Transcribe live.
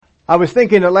I was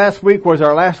thinking that last week was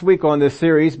our last week on this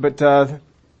series, but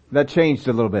that changed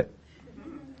a little bit.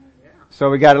 So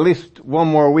we got at least one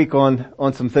more week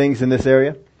on some things in this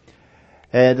area.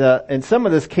 And some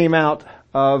of this came out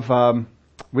of,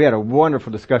 we had a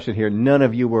wonderful discussion here. None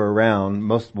of you were around.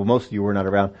 Most of you were not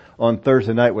around on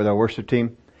Thursday night with our worship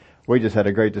team. We just had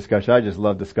a great discussion. I just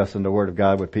love discussing the Word of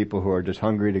God with people who are just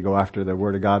hungry to go after the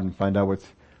Word of God and find out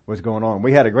what's going on.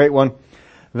 We had a great one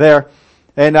there.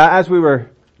 And as we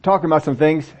were talking about some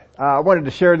things, I wanted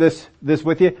to share this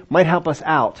with you. Might help us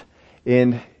out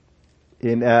in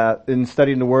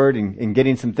studying the Word and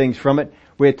getting some things from it.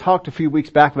 We had talked a few weeks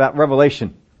back about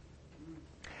Revelation.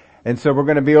 And so we're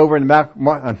going to be over in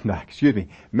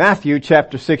Matthew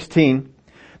chapter 16.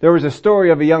 There was a story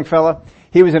of a young fella.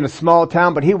 He was in a small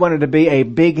town, but he wanted to be a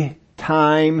big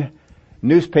time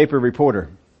newspaper reporter.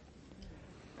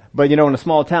 But in a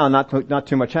small town, not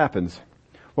too much happens.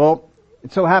 Well,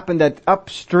 it so happened that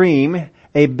upstream,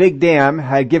 a big dam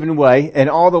had given way and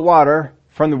all the water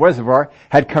from the reservoir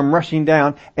had come rushing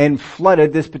down and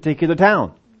flooded this particular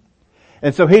town.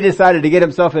 And so he decided to get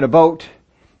himself in a boat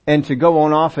and to go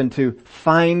on off and to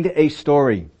find a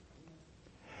story.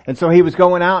 And so he was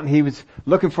going out and he was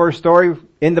looking for a story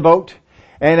in the boat.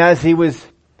 And as he was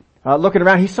looking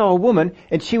around, he saw a woman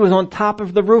and she was on top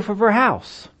of the roof of her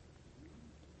house.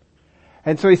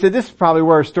 And so he said, this is probably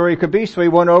where a story could be. So he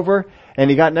went over and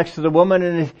he got next to the woman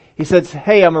and he said,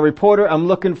 hey, I'm a reporter. I'm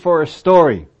looking for a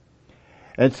story.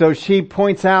 And so she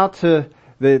points out to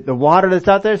the water that's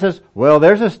out there and says, well,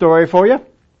 there's a story for you.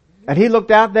 And he looked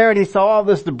out there and he saw all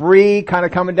this debris kind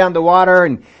of coming down the water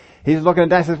and he's looking at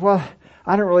that and says, well,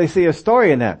 I don't really see a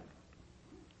story in that.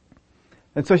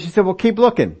 And so she said, well, keep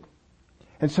looking.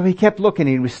 And so he kept looking.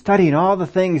 He was studying all the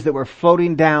things that were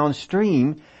floating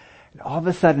downstream. And all of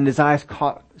a sudden his eyes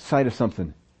caught sight of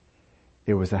something.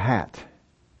 It was a hat.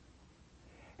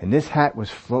 And this hat was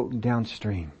floating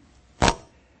downstream.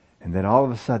 And then all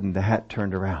of a sudden the hat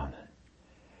turned around.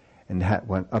 And the hat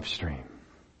went upstream.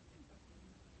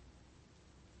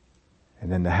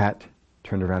 And then the hat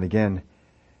turned around again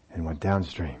and went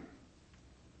downstream.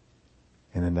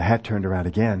 And then the hat turned around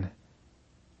again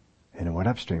and it went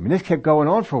upstream. And this kept going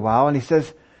on for a while and he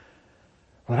says,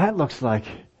 well, that looks like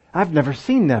I've never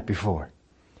seen that before.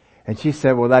 And she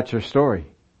said, well, that's your story.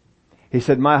 He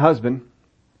said, my husband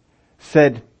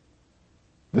said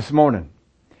this morning,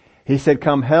 he said,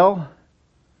 come hell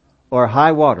or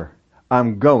high water,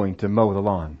 I'm going to mow the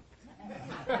lawn.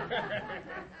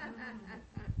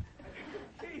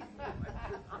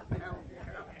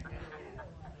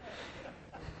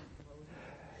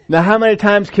 Now, how many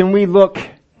times can we look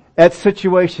at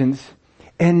situations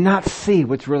and not see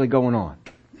what's really going on?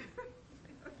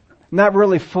 Not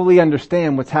really fully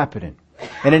understand what's happening.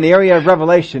 And in the area of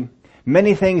Revelation,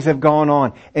 many things have gone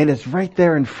on and it's right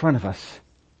there in front of us.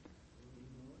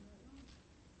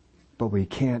 But we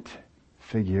can't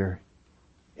figure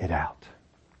it out.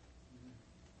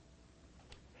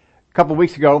 A couple of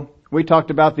weeks ago, we talked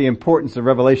about the importance of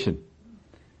Revelation.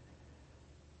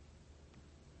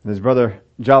 His brother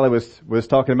Jolly was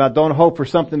talking about don't hope for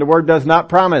something the Word does not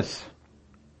promise.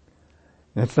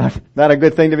 It's not a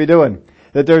good thing to be doing.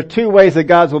 That there are two ways that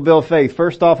God will build faith.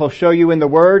 First off, He'll show you in the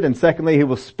Word, and secondly, He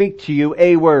will speak to you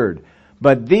a word.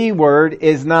 But the Word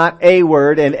is not a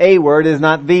word, and a word is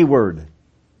not the Word.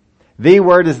 The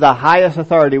Word is the highest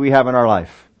authority we have in our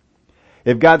life.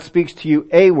 If God speaks to you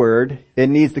a word, it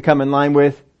needs to come in line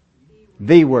with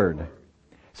the Word.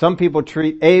 Some people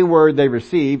treat a word they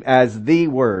receive as the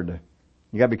Word.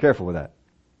 You gotta be careful with that.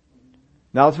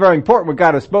 Now it's very important what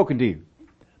God has spoken to you.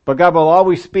 But God will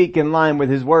always speak in line with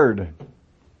His Word.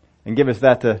 And give us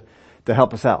that to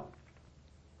help us out.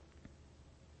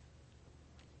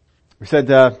 We said,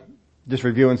 just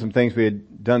reviewing some things we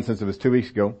had done since it was 2 weeks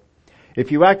ago.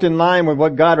 If you act in line with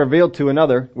what God revealed to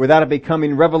another without it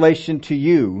becoming revelation to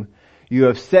you, you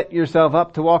have set yourself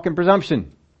up to walk in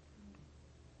presumption.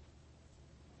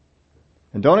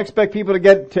 And don't expect people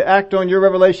to act on your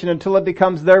revelation until it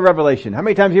becomes their revelation. How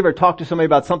many times have you ever talked to somebody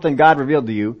about something God revealed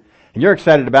to you, and you're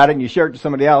excited about it, and you share it to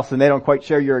somebody else, and they don't quite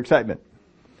share your excitement?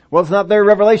 Well, it's not their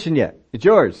revelation yet. It's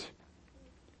yours.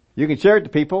 You can share it to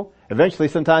people. Eventually,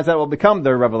 sometimes that will become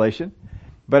their revelation,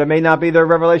 but it may not be their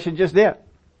revelation just yet.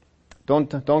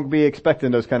 Don't be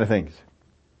expecting those kind of things.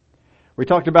 We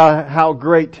talked about how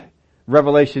great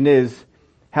revelation is,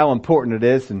 how important it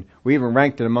is, and we even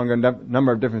ranked it among a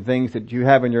number of different things that you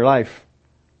have in your life.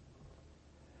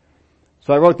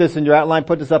 So I wrote this in your outline,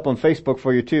 put this up on Facebook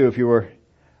for you too, if you were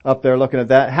up there looking at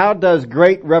that. How does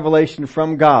great revelation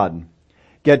from God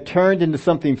get turned into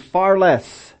something far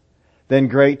less than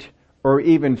great or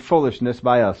even foolishness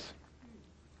by us?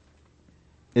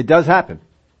 It does happen.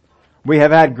 We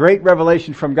have had great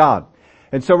revelation from God.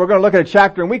 And so we're going to look at a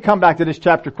chapter, and we come back to this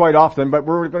chapter quite often, but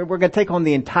we're going to take on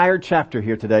the entire chapter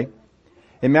here today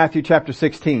in Matthew chapter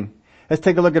 16. Let's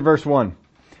take a look at verse 1.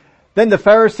 Then the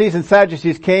Pharisees and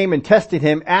Sadducees came and tested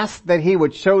him, asked that he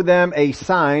would show them a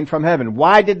sign from heaven.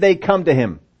 Why did they come to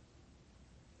him?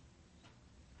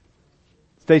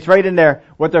 States right in there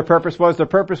what their purpose was. Their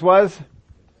purpose was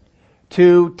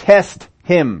to test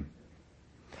him.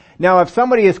 Now, if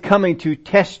somebody is coming to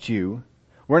test you,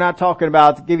 we're not talking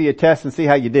about to give you a test and see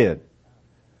how you did.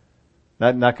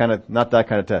 Not that kind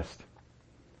of test.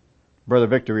 Brother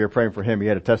Victor, we were praying for him. He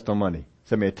had a test on Monday.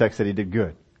 Sent me a text that he did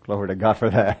good. Glory to God for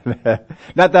that.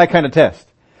 Not that kind of test.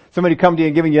 Somebody come to you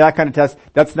and giving you that kind of test.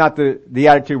 That's not the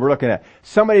attitude we're looking at.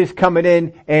 Somebody's coming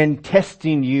in and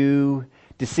testing you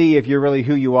to see if you're really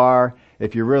who you are,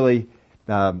 if you really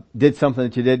did something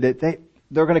that you did.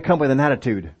 They're going to come with an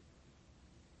attitude.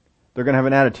 They're going to have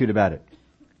an attitude about it.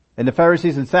 And the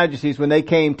Pharisees and Sadducees, when they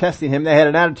came testing him, they had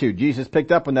an attitude. Jesus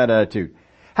picked up on that attitude.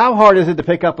 How hard is it to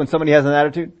pick up when somebody has an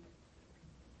attitude?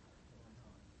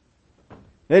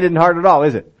 It isn't hard at all,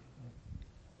 is it?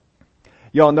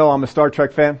 Y'all know I'm a Star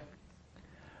Trek fan.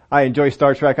 I enjoy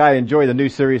Star Trek. I enjoy the new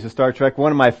series of Star Trek.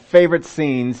 One of my favorite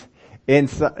scenes in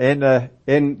one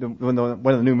of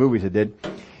the new movies it did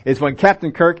is when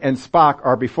Captain Kirk and Spock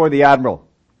are before the Admiral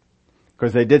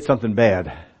because they did something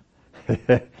bad.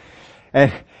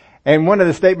 And one of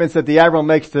the statements that the Admiral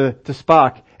makes to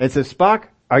Spock, it says, Spock,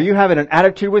 are you having an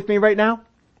attitude with me right now?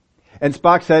 And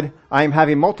Spock said, I am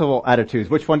having multiple attitudes.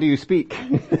 Which one do you speak?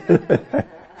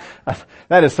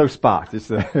 That is so Spock.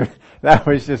 That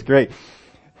was just great.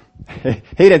 He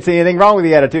didn't see anything wrong with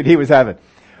the attitude he was having.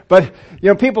 But,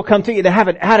 people come to you to have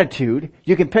an attitude,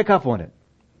 you can pick up on it.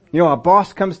 A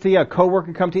boss comes to you, a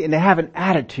coworker comes to you, and they have an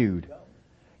attitude.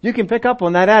 You can pick up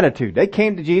on that attitude. They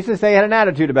came to Jesus, they had an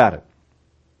attitude about it.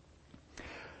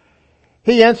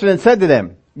 He answered and said to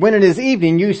them, when it is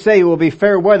evening, you say it will be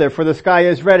fair weather, for the sky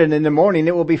is red, and in the morning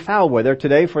it will be foul weather.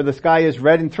 Today, for the sky is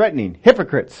red and threatening.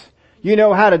 Hypocrites! You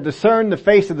know how to discern the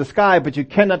face of the sky, but you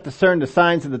cannot discern the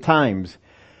signs of the times.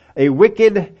 A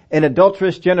wicked and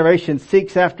adulterous generation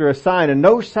seeks after a sign, and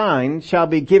no sign shall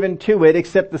be given to it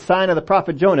except the sign of the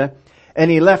prophet Jonah.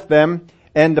 And he left them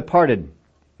and departed.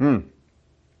 He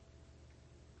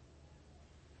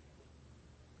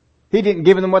didn't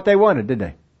give them what they wanted, did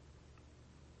they?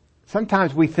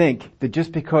 Sometimes we think that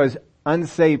just because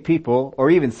unsaved people, or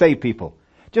even saved people,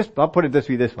 I'll put it this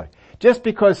way. Just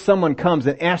because someone comes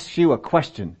and asks you a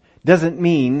question doesn't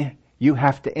mean you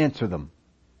have to answer them.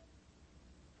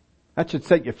 That should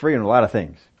set you free on a lot of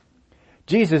things.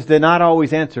 Jesus did not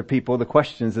always answer people the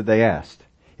questions that they asked.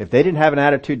 If they didn't have an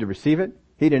attitude to receive it,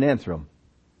 he didn't answer them.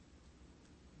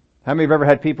 How many have ever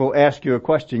had people ask you a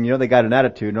question, they got an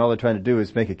attitude and all they're trying to do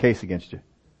is make a case against you?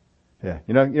 Yeah.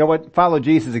 You know what? Follow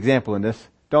Jesus' example in this.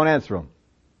 Don't answer them.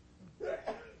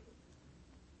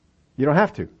 You don't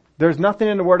have to. There's nothing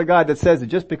in the Word of God that says that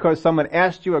just because someone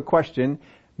asked you a question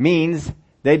means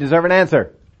they deserve an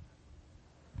answer.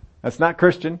 That's not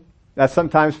Christian. That's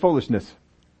sometimes foolishness.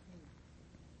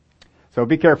 So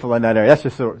be careful in that area. That's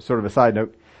just sort of a side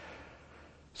note.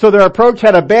 So their approach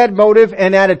had a bad motive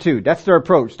and attitude. That's their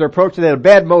approach. They had a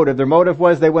bad motive. Their motive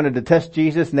was they wanted to test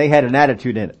Jesus and they had an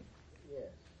attitude in it.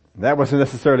 That wasn't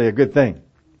necessarily a good thing.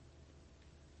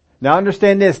 Now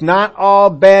understand this, not all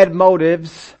bad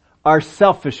motives are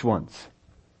selfish ones.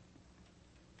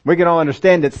 We can all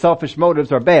understand that selfish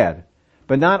motives are bad,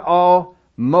 but not all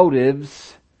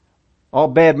motives,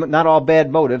 not all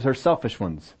bad motives are selfish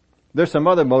ones. There's some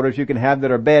other motives you can have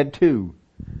that are bad too.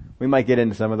 We might get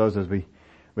into some of those as we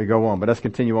go on, but let's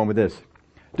continue on with this.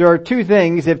 There are two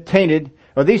things if tainted,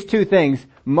 or these two things,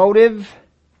 motive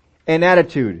and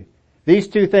attitude. These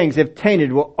two things, if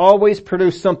tainted, will always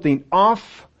produce something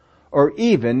off or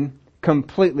even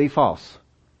completely false.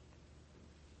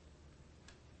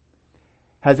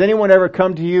 Has anyone ever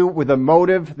come to you with a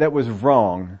motive that was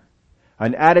wrong,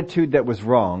 an attitude that was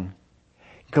wrong,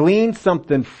 gleaned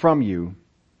something from you,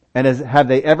 and have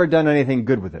they ever done anything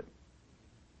good with it?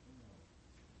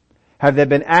 Have they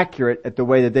been accurate at the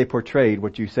way that they portrayed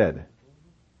what you said?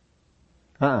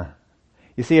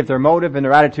 You see, if their motive and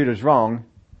their attitude is wrong,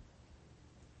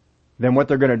 then what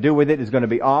they're going to do with it is going to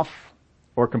be off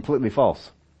or completely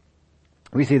false.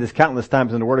 We see this countless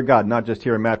times in the Word of God, not just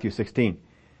here in Matthew 16.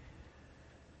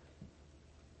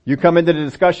 You come into the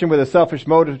discussion with a selfish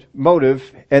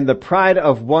motive and the pride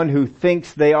of one who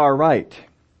thinks they are right.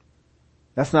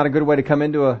 That's not a good way to come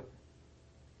into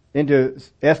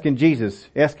asking Jesus,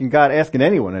 asking God, asking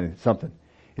anyone something.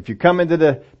 If you come into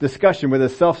the discussion with a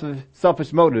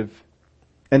selfish motive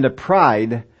and the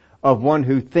pride of one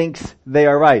who thinks they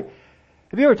are right.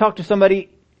 Have you ever talked to somebody,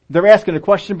 they're asking a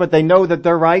question, but they know that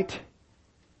they're right?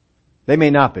 They may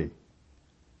not be,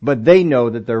 but they know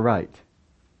that they're right.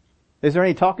 Is there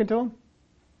any talking to them?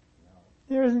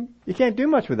 There isn't. You can't do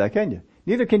much with that, can you?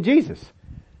 Neither can Jesus.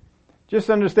 Just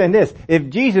understand this. If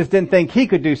Jesus didn't think he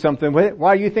could do something with it,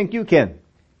 why do you think you can?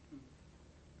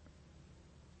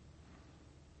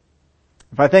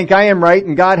 If I think I am right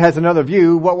and God has another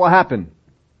view, what will happen?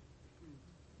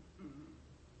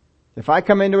 If I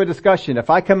come into a discussion, if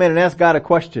I come in and ask God a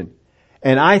question,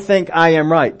 and I think I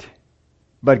am right,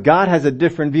 but God has a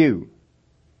different view,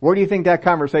 where do you think that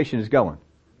conversation is going?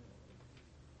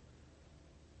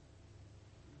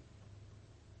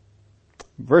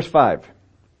 Verse 5.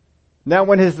 Now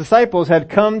when his disciples had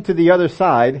come to the other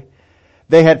side,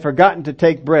 they had forgotten to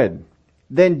take bread.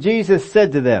 Then Jesus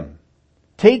said to them,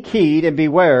 "Take heed and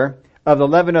beware of the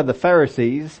leaven of the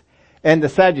Pharisees and the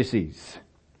Sadducees."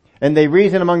 And they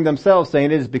reasoned among themselves,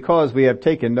 saying, "It is because we have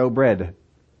taken no bread."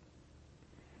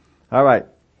 All right.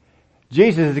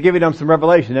 Jesus is giving them some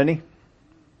revelation, isn't he?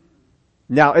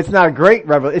 Now, it's not a great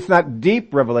revelation, it's not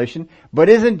deep revelation, but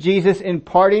isn't Jesus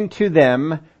imparting to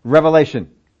them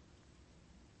revelation?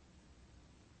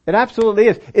 It absolutely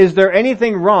is. Is there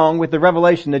anything wrong with the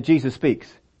revelation that Jesus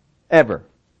speaks? Ever.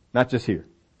 Not just here.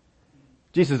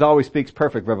 Jesus always speaks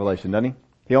perfect revelation, doesn't he?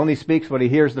 He only speaks what he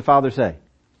hears the Father say.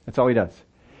 That's all he does.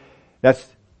 That's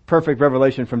perfect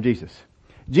revelation from Jesus.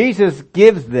 Jesus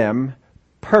gives them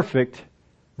perfect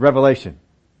revelation.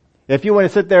 If you want to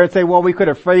sit there and say, well, we could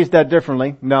have phrased that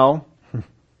differently. No.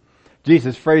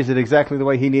 Jesus phrased it exactly the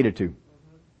way he needed to.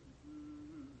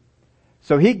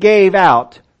 So he gave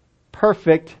out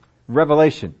perfect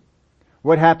revelation.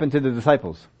 What happened to the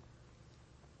disciples?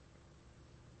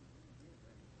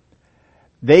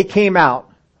 They came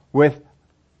out with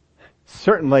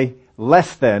certainly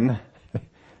less than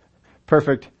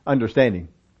perfect understanding.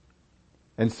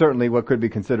 And certainly what could be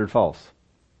considered false.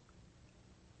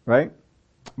 Right?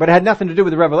 But it had nothing to do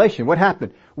with the revelation. What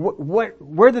happened?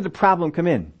 Where did the problem come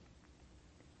in?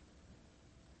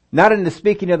 Not in the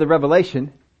speaking of the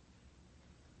revelation,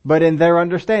 but in their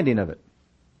understanding of it.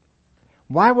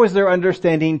 Why was their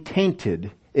understanding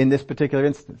tainted in this particular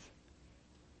instance?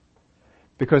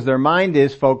 Because their mind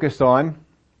is focused on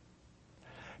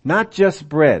not just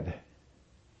bread.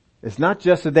 It's not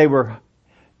that they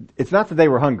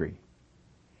were hungry.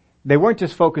 They weren't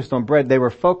just focused on bread. They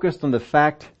were focused on the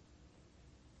fact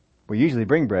we usually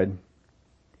bring bread.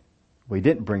 We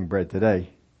didn't bring bread today.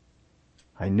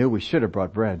 I knew we should have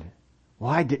brought bread.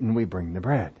 Why didn't we bring the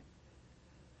bread?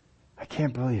 I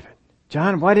can't believe it.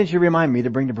 John, why didn't you remind me to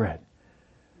bring the bread?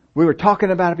 We were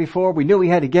talking about it before. We knew we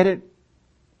had to get it.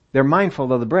 They're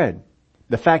mindful of the bread.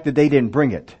 The fact that they didn't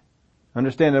bring it.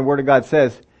 Understand the Word of God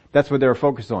says that's what they were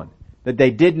focused on. That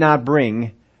they did not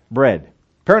bring bread.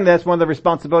 Apparently that's one of the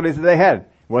responsibilities that they had. It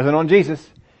wasn't on Jesus.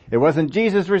 It wasn't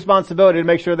Jesus' responsibility to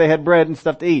make sure they had bread and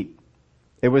stuff to eat.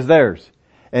 It was theirs.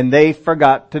 And they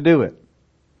forgot to do it.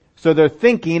 So they're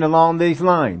thinking along these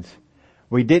lines.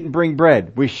 We didn't bring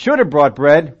bread. We should have brought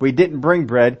bread. We didn't bring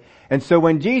bread. And so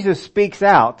when Jesus speaks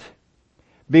out,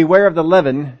 beware of the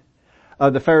leaven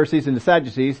of the Pharisees and the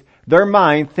Sadducees, their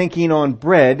mind thinking on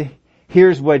bread,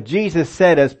 hears what Jesus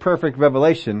said as perfect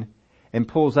revelation and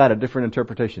pulls out a different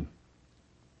interpretation.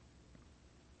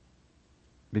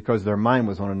 Because their mind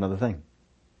was on another thing.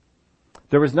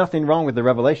 There was nothing wrong with the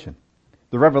revelation.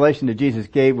 The revelation that Jesus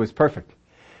gave was perfect.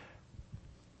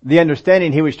 The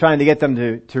understanding he was trying to get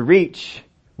them to reach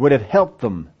would have helped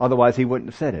them. Otherwise he wouldn't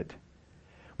have said it.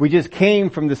 We just came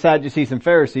from the Sadducees and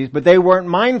Pharisees, but they weren't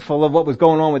mindful of what was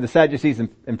going on with the Sadducees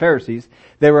and Pharisees.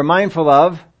 They were mindful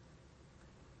of,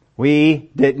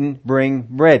 we didn't bring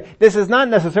bread. This is not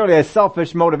necessarily a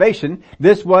selfish motivation.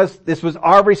 This was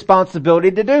our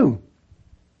responsibility to do.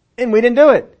 And we didn't do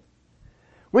it.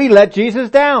 We let Jesus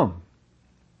down.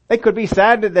 They could be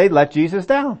sad that they let Jesus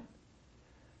down.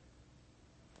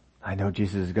 I know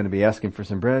Jesus is going to be asking for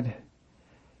some bread,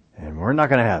 and we're not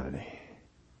going to have any.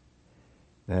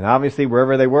 And obviously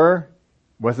wherever they were,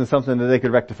 wasn't something that they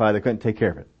could rectify. They couldn't take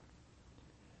care of it.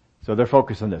 So they're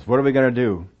focused on this. What are we going to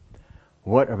do?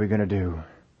 What are we going to do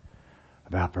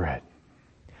about bread?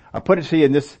 I'll put it to you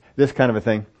in this kind of a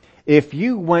thing. If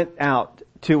you went out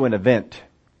to an event,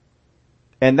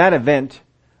 and that event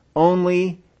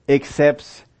only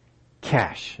accepts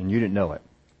cash, and you didn't know it.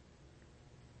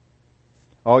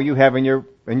 All you have in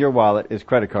your wallet is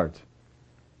credit cards.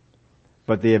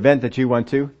 But the event that you went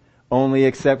to only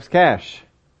accepts cash.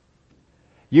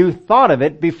 You thought of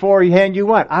it beforehand you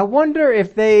went. I wonder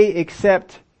if they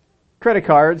accept credit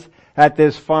cards at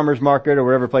this farmer's market or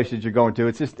wherever place that you're going to.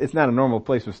 It's not a normal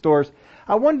place with stores.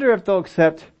 I wonder if they'll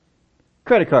accept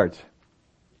credit cards.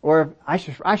 Or I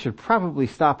should probably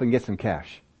stop and get some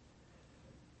cash.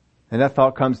 And that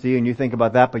thought comes to you and you think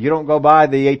about that, but you don't go by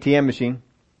the ATM machine.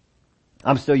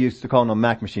 I'm still used to calling them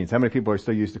Mac machines. How many people are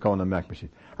still used to calling them Mac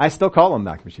machines? I still call them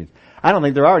Mac machines. I don't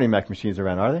think there are any Mac machines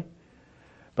around, are they?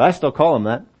 But I still call them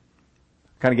that.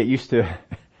 Kind of got used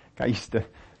to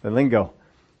the lingo.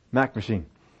 Mac machine.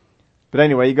 But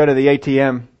anyway, you go to the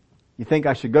ATM. You think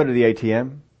I should go to the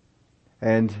ATM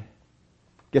and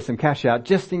get some cash out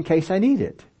just in case I need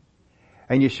it.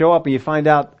 And you show up and you find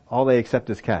out all they accept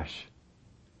is cash.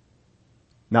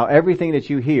 Now everything that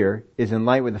you hear is in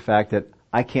line with the fact that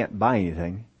I can't buy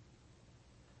anything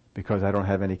because I don't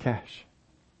have any cash.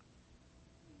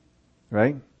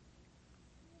 Right?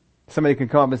 Somebody can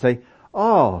come up and say,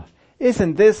 oh,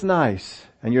 isn't this nice?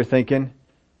 And you're thinking,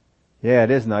 yeah,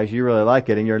 it is nice. You really like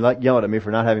it. And you're yelling at me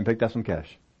for not having picked up some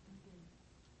cash.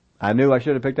 I knew I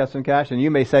should have picked up some cash. And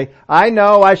you may say, I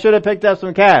know I should have picked up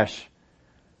some cash.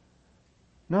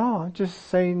 No, I'm just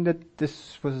saying that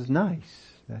this was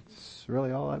nice. That's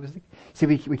really all I was thinking. See,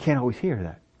 we can't always hear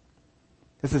that.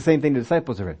 It's the same thing the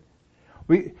disciples are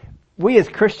in. We as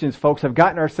Christians, folks, have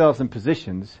gotten ourselves in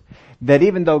positions that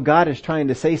even though God is trying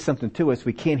to say something to us,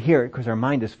 we can't hear it because our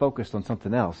mind is focused on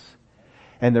something else.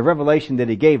 And the revelation that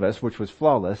He gave us, which was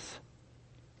flawless,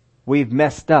 we've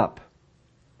messed up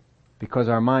because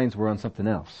our minds were on something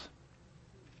else.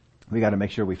 We got to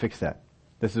make sure we fix that.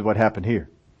 This is what happened here.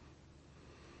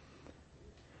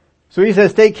 So He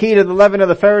says, take heed of the leaven of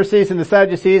the Pharisees and the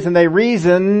Sadducees, and they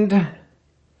reasoned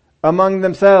among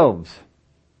themselves.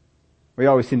 We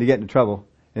always seem to get into trouble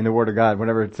in the Word of God.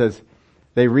 Whenever it says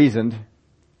they reasoned,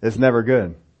 it's never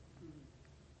good.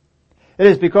 It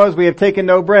is because we have taken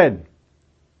no bread.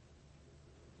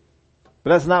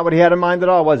 But that's not what He had in mind at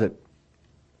all, was it?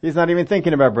 He's not even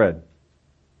thinking about bread.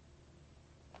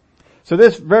 So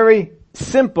this very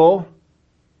simple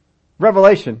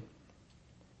revelation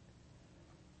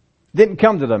didn't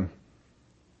come to them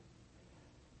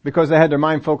because they had their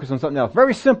mind focused on something else.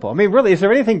 Very simple. I mean, really, is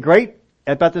there anything great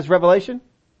about this revelation?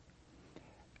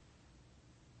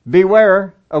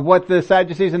 Beware of what the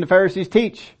Sadducees and the Pharisees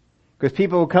teach. Because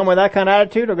people who come with that kind of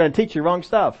attitude are going to teach you wrong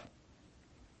stuff.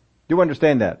 Do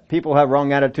understand that. People who have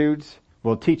wrong attitudes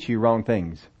will teach you wrong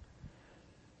things.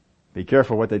 Be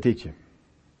careful what they teach you.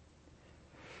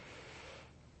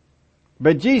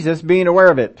 But Jesus, being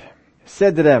aware of it,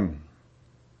 said to them,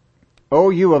 O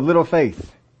you of little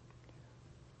faith.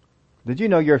 Did you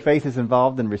know your faith is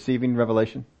involved in receiving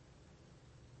revelation?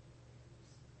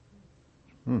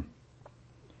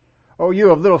 O you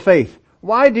of little faith.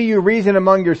 Why do you reason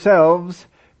among yourselves?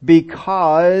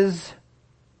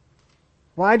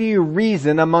 Why do you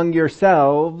reason among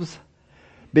yourselves?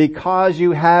 Because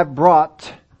you have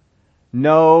brought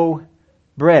no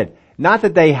bread. Not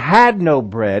that they had no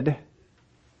bread,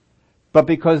 but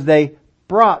because they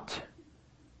brought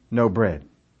no bread.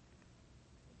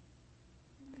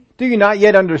 Do you not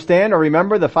yet understand or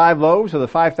remember the 5 loaves of the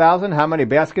 5,000, how many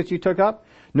baskets you took up?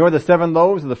 Nor the 7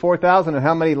 loaves of the 4,000 and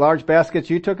how many large baskets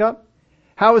you took up?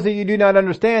 How is it you do not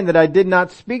understand that I did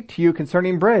not speak to you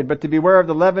concerning bread, but to beware of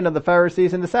the leaven of the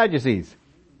Pharisees and the Sadducees?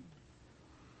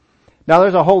 Now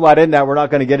there's a whole lot in that we're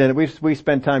not going to get into. We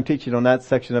spent time teaching on that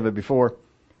section of it before,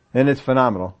 and it's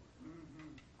phenomenal.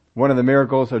 One of the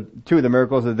miracles, or 2 of the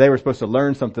miracles that they were supposed to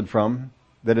learn something from,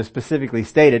 that is specifically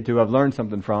stated to have learned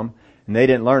something from, and they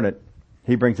didn't learn it.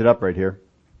 He brings it up right here.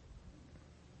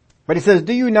 But he says,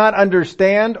 do you not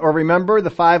understand or remember the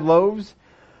 5 loaves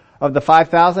of the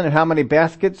 5,000 and how many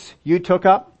baskets you took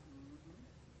up?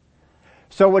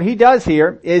 So what he does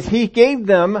here is he gave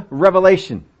them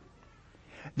revelation.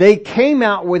 They came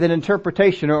out with an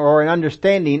interpretation or an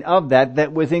understanding of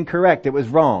that was incorrect. It was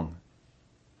wrong.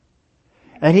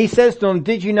 And he says to them,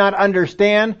 did you not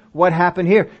understand what happened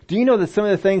here? Do you know that some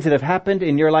of the things that have happened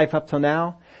in your life up till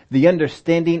now, the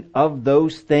understanding of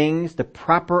those things, the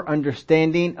proper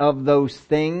understanding of those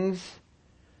things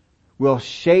will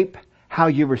shape how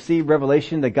you receive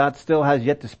revelation that God still has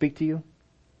yet to speak to you?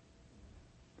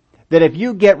 That if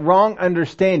you get wrong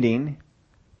understanding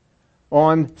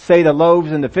on, say, the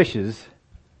loaves and the fishes,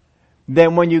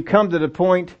 then when you come to the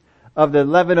point of the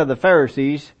leaven of the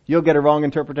Pharisees, you'll get a wrong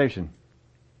interpretation.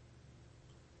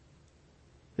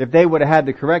 If they would have had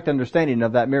the correct understanding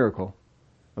of that miracle,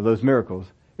 of those miracles,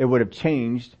 it would have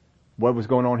changed what was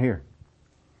going on here.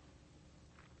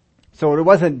 So it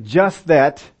wasn't just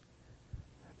that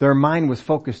their mind was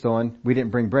focused on, we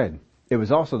didn't bring bread. It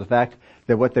was also the fact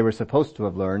that what they were supposed to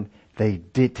have learned, they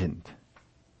didn't.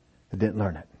 They didn't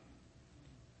learn it.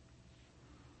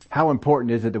 How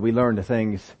important is it that we learn the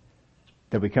things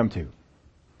that we come to?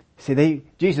 See,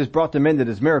 Jesus brought them into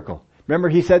this miracle. Remember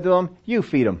he said to them, you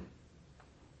feed them.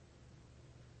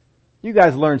 You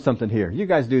guys learn something here. You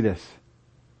guys do this.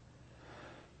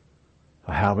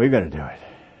 Well, how are we going to do it?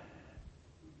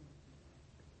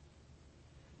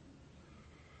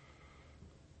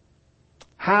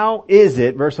 How is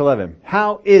it, verse 11,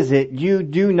 how is it you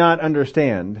do not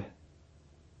understand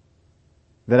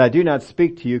that I do not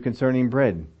speak to you concerning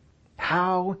bread?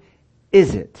 How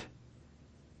is it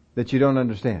that you don't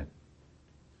understand?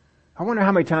 I wonder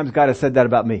how many times God has said that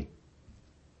about me.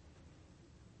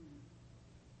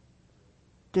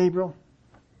 Gabriel,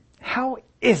 how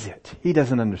is it he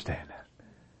doesn't understand that?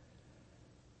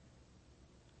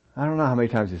 I don't know how many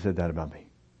times he said that about me.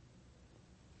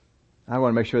 I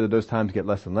want to make sure that those times get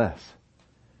less and less.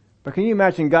 But can you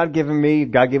imagine God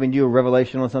giving you a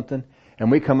revelation on something, and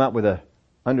we come up with a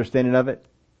understanding of it,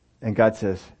 and God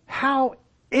says, how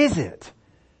is it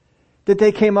that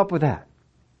they came up with that?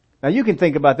 Now you can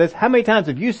think about this. How many times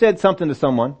have you said something to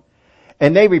someone,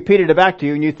 and they repeated it back to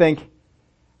you, and you think,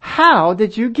 how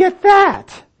did you get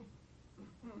that?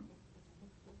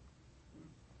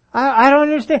 I don't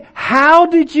understand. How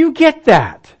did you get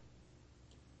that?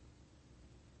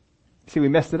 See, we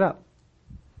messed it up.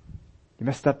 You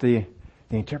messed up the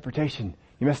interpretation.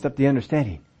 You messed up the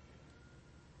understanding.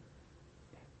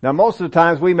 Now most of the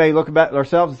times we may look at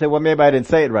ourselves and say, well, maybe I didn't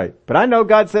say it right. But I know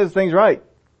God says things right.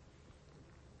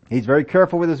 He's very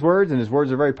careful with His words, and His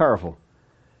words are very powerful.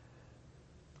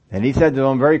 And He said to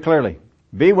them very clearly,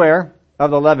 beware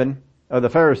of the leaven of the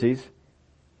Pharisees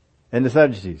and the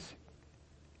Sadducees.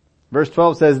 Verse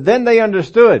 12 says, then they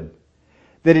understood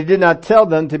that He did not tell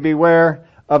them to beware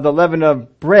of the leaven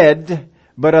of bread,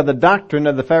 but of the doctrine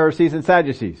of the Pharisees and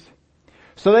Sadducees.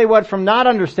 So they went from not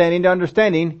understanding to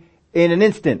understanding in an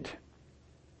instant.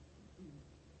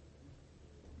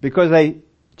 Because they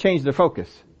changed their focus.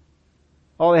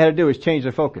 All they had to do was change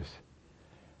their focus.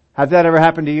 Has that ever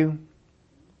happened to you?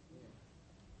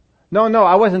 No,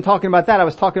 I wasn't talking about that. I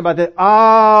was talking about that.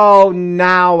 Oh,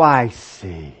 now I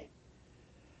see.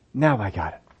 Now I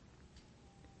got it.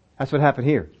 That's what happened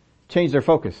here. Change their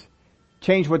focus.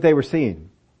 Change what they were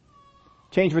seeing.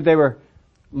 Change what they were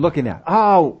looking at.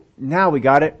 Oh, now we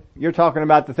got it. You're talking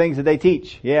about the things that they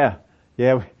teach. Yeah,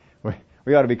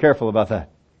 we ought to be careful about that.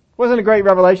 It wasn't a great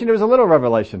revelation. It was a little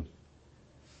revelation.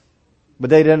 But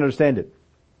they didn't understand it.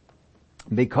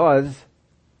 Because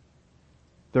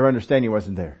their understanding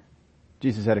wasn't there.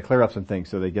 Jesus had to clear up some things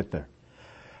so they get there.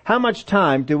 How much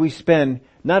time do we spend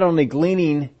not only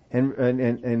gleaning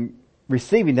and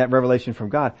receiving that revelation from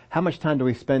God, how much time do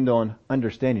we spend on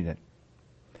understanding it?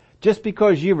 Just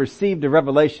because you received a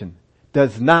revelation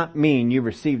does not mean you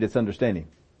received its understanding.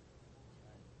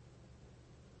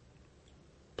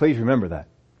 Please remember that.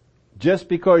 Just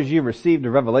because you received a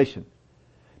revelation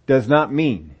does not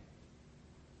mean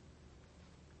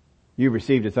you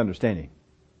received its understanding.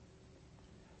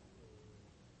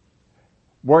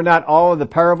 Were not all of the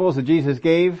parables that Jesus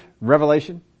gave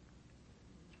revelation?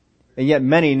 And yet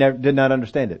many did not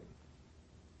understand it.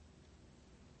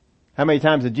 How many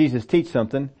times did Jesus teach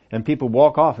something and people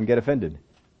walk off and get offended?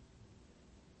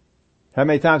 How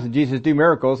many times did Jesus do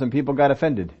miracles and people got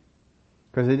offended?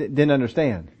 Because they didn't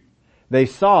understand. They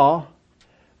saw,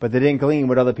 but they didn't glean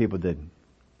what other people did.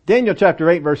 Daniel chapter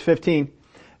 8 verse 15.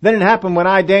 Then it happened when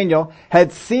I, Daniel,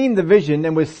 had seen the vision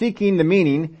and was seeking the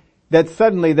meaning, that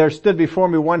suddenly there stood before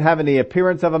me one having the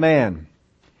appearance of a man.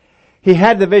 He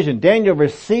had the vision. Daniel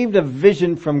received a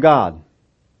vision from God.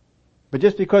 But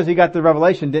just because he got the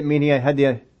revelation didn't mean he had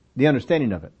the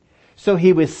understanding of it. So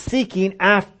he was seeking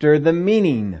after the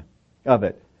meaning of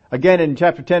it. Again in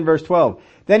chapter 10 verse 12.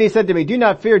 Then he said to me, do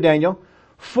not fear, Daniel,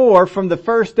 for from the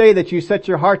first day that you set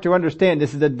your heart to understand,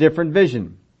 this is a different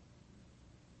vision.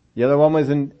 The other one was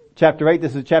in chapter 8,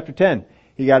 this is chapter 10.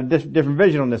 He got a different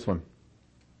vision on this one.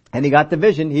 And he got the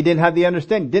vision, he didn't have the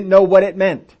understanding, didn't know what it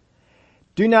meant.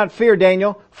 Do not fear,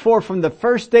 Daniel, for from the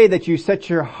first day that you set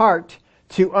your heart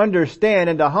to understand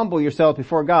and to humble yourself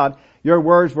before God, your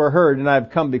words were heard, and I have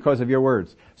come because of your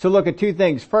words. So look at two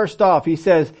things. First off, he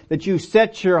says that you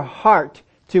set your heart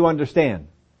to understand.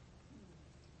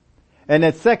 And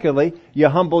then secondly, you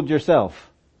humbled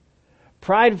yourself.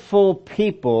 Prideful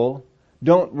people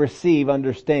don't receive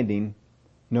understanding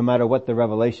no matter what the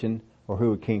revelation or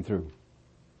who it came through.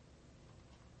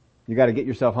 You got to get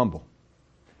yourself humble.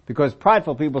 Because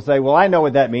prideful people say, well, I know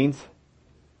what that means.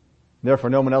 Therefore,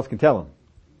 no one else can tell them.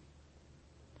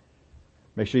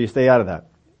 Make sure you stay out of that.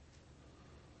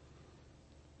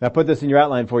 Now put this in your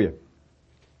outline for you.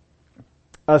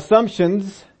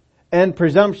 Assumptions and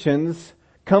presumptions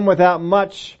come without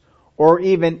much or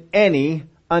even any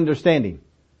understanding.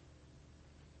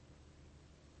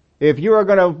 if you are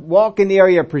going to walk in the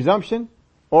area of presumption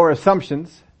or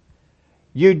assumptions,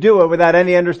 you do it without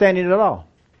any understanding at all.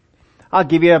 I'll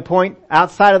give you a point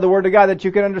outside of the Word of God that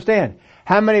you can understand.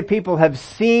 How many people have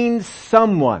seen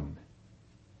someone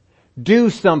do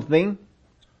something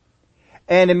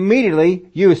and immediately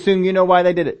you assume you know why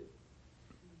they did it?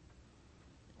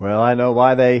 Well, I know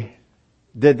why they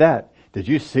did that. Did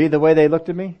you see the way they looked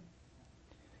at me?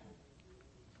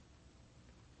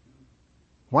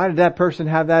 Why did that person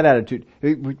have that attitude?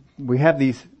 We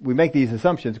make these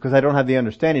assumptions because I don't have the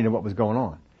understanding of what was going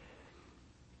on.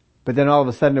 But then all of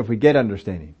a sudden, if we get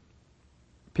understanding,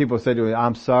 people say to me,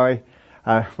 I'm sorry,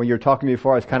 when you were talking to me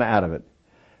before, I was kind of out of it.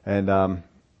 And,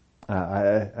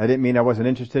 I didn't mean I wasn't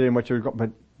interested in what you were going, but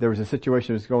there was a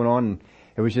situation that was going on and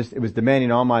it was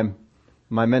demanding all my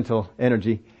mental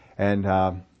energy. And,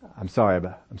 I'm sorry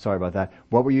about that.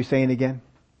 What were you saying again?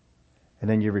 And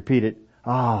then you repeat it.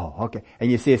 Oh, okay.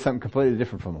 And you see it's something completely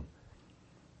different from them.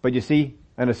 But you see,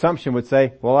 an assumption would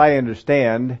say, well, I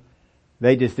understand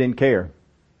they just didn't care.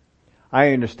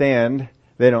 I understand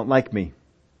they don't like me.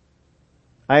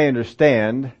 I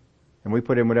understand, and we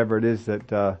put in whatever it is that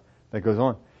goes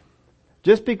on.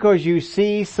 Just because you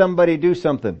see somebody do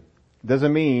something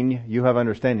doesn't mean you have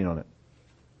understanding on it.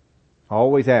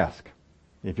 Always ask.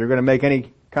 If you're going to make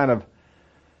any kind of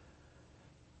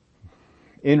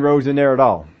inroads in there at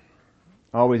all,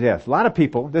 always ask. A lot of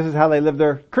people, this is how they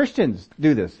live Christians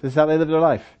do this. This is how they live their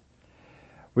life.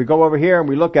 We go over here and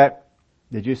we look at,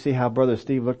 did you see how Brother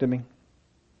Steve looked at me?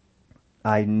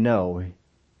 I know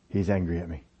he's angry at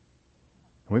me.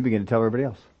 And we begin to tell everybody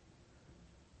else.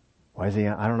 Why is he,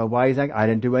 I don't know why he's angry. I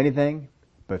didn't do anything,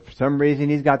 but for some reason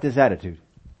he's got this attitude.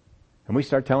 And we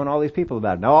start telling all these people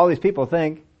about it. Now all these people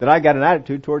think that I got an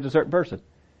attitude towards a certain person.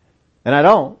 And I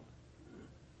don't.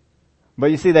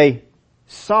 But you see, they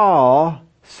saw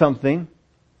something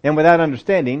and without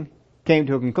understanding came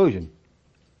to a conclusion.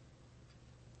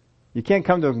 You can't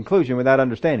come to a conclusion without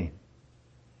understanding.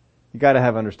 You got to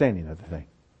have understanding of the thing.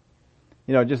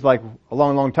 You know, just like a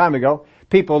long, long time ago,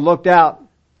 people looked out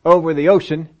over the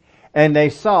ocean and they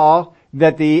saw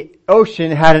that the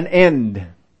ocean had an end.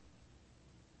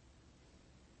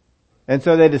 And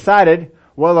so they decided,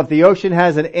 well, if the ocean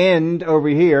has an end over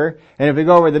here, and if we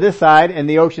go over to this side and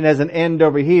the ocean has an end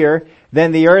over here,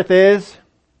 then the earth is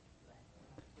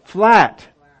flat.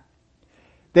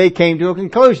 They came to a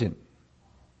conclusion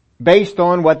based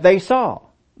on what they saw.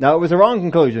 Now, it was a wrong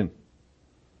conclusion.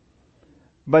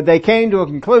 But they came to a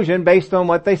conclusion based on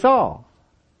what they saw.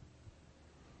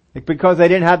 Because they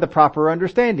didn't have the proper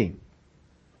understanding.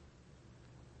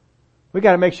 We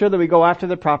got to make sure that we go after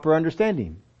the proper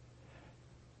understanding.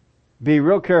 Be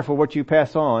real careful what you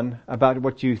pass on about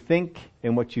what you think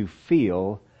and what you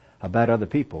feel about other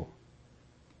people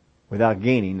without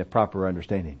gaining the proper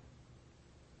understanding.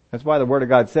 That's why the Word of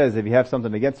God says if you have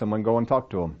something against someone, go and talk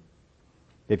to them.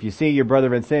 If you see your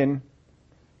brother in sin,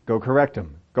 go correct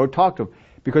him. Go talk to him.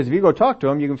 Because if you go talk to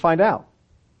him, you can find out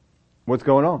what's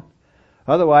going on.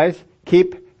 Otherwise,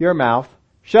 keep your mouth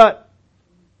shut.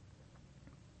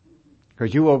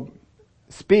 Because you will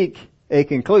speak a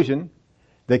conclusion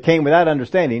that came without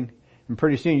understanding, and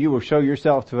pretty soon you will show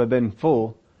yourself to have been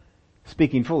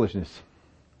speaking foolishness.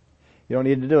 You don't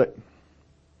need to do it.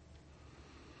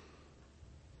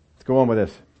 Let's go on with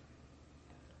this.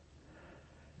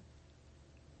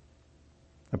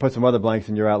 I put some other blanks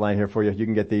in your outline here for you. You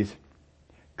can get these.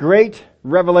 Great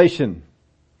revelation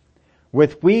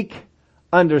with weak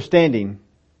understanding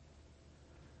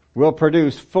will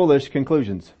produce foolish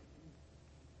conclusions.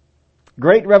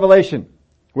 Great revelation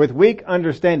with weak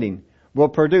understanding will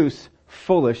produce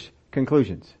foolish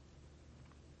conclusions.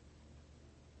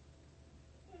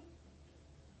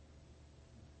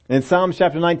 In Psalms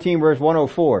chapter 19 verse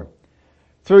 104,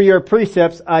 through your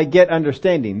precepts I get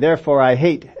understanding, therefore I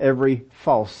hate every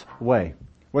false way.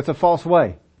 What's a false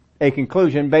way? A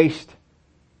conclusion based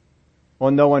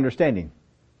on no understanding.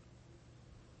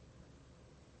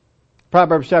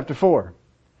 Proverbs chapter 4,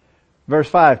 verse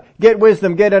 5. Get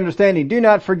wisdom, get understanding. Do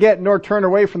not forget nor turn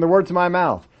away from the words of my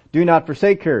mouth. Do not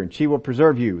forsake her, and she will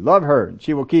preserve you. Love her, and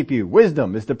she will keep you.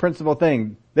 Wisdom is the principal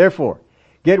thing. Therefore,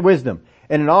 get wisdom.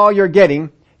 And in all you're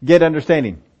getting, get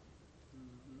understanding.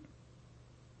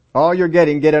 All you're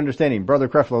getting, get understanding. Brother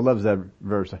Creflo loves that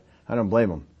verse. I don't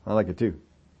blame him. I like it too.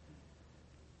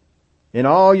 In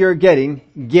all you're getting,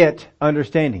 get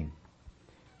understanding.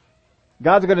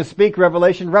 God's going to speak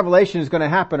revelation. Revelation is going to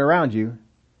happen around you.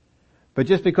 But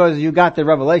just because you got the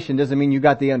revelation doesn't mean you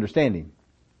got the understanding.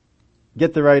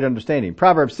 Get the right understanding.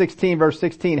 Proverbs 16 verse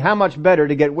 16, how much better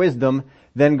to get wisdom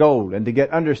than gold, and to get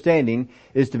understanding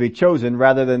is to be chosen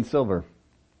rather than silver.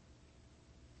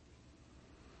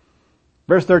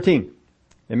 Verse 13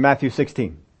 in Matthew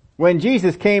 16. When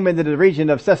Jesus came into the region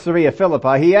of Caesarea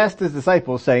Philippi, he asked his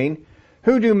disciples, saying,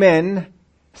 "Who do men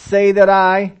say that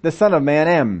I, the Son of Man,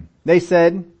 am?" They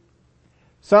said,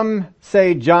 "Some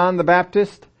say John the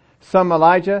Baptist, some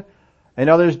Elijah, and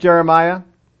others Jeremiah,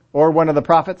 or one of the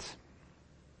prophets."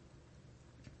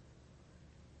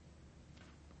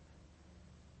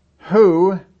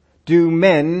 Who do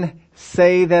men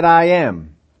say that I am?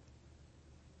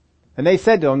 And they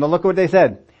said to him, now look at what they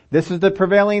said. This is the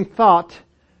prevailing thought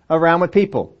around with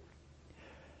people.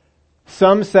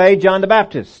 Some say John the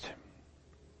Baptist.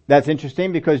 That's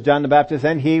interesting because John the Baptist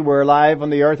and he were alive on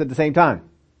the earth at the same time.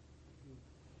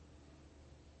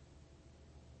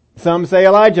 Some say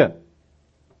Elijah.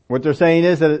 What they're saying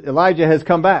is that Elijah has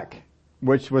come back,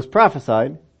 which was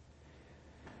prophesied.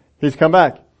 He's come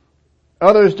back.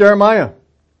 Others, Jeremiah,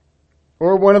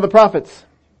 or one of the prophets.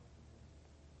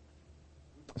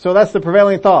 So that's the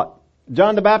prevailing thought.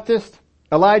 John the Baptist,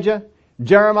 Elijah,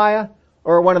 Jeremiah,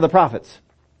 or one of the prophets.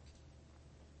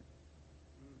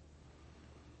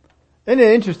 Isn't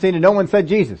it interesting that no one said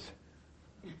Jesus?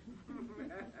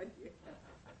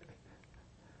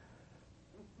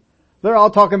 They're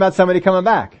all talking about somebody coming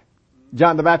back.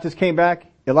 John the Baptist came back,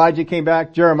 Elijah came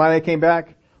back, Jeremiah came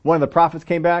back, one of the prophets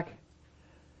came back.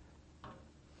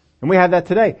 And we have that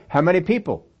today. How many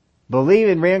people believe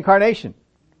in reincarnation?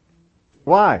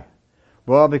 Why?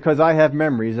 Well, because I have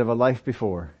memories of a life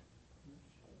before.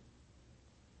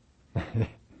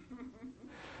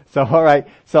 So, alright.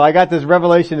 So I got this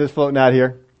revelation that's floating out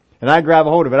here. And I grab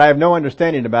a hold of it. I have no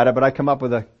understanding about it, but I come up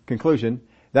with a conclusion.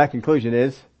 That conclusion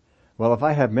is, well, if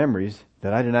I have memories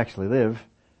that I didn't actually live,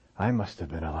 I must have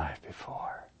been alive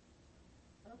before.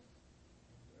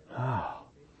 Oh.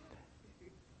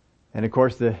 And of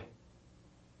course the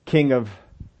king of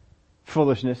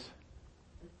foolishness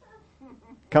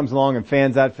comes along and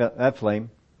fans that flame.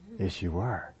 Yes, you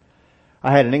were.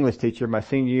 I had an English teacher my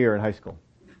senior year in high school.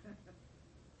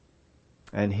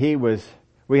 And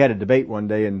we had a debate one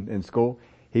day in school.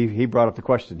 He brought up the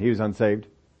question. He was unsaved.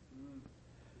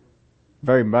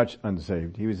 Very much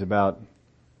unsaved. He was about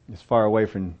as far away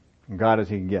from God as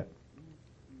he can get.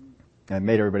 And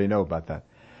made everybody know about that.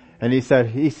 And he said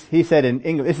in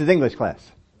English, this is English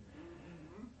class.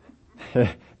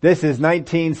 This is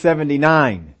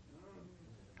 1979.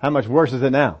 How much worse is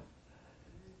it now?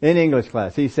 In English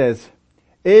class, he says,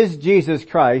 is Jesus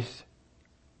Christ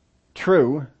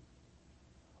true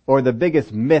or the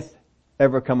biggest myth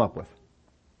ever come up with?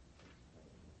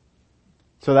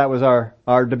 So that was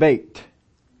our debate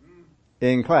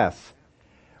in class,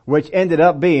 which ended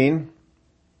up being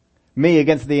me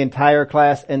against the entire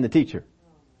class and the teacher.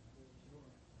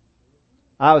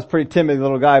 I was a pretty timid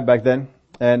little guy back then,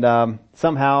 and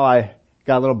somehow I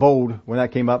got a little bold when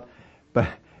that came up. But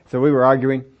so we were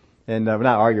arguing, and not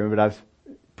arguing, but I was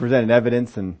presenting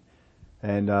evidence and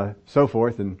so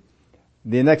forth. And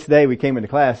the next day we came into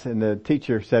class, and the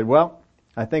teacher said, "Well,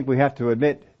 I think we have to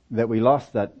admit that we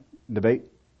lost that debate."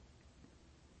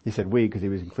 He said we because he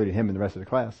was including him in the rest of the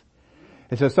class.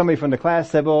 And so somebody from the class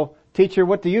said, "Well, teacher,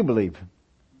 what do you believe?"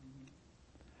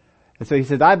 And so he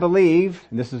said, "I believe,"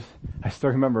 and I still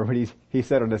remember what he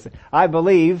said on this, "I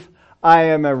believe I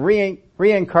am a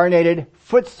reincarnated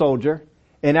foot soldier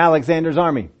in Alexander's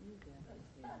army."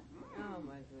 Oh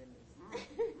my goodness.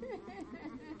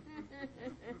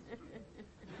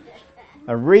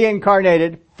 A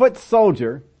reincarnated foot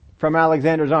soldier from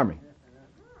Alexander's army.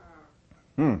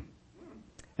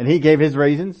 And he gave his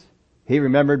reasons. He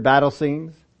remembered battle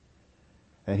scenes.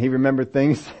 And he remembered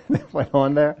things that went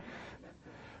on there.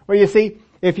 Well, you see,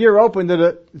 if you're open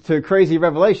to crazy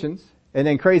revelations and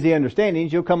then crazy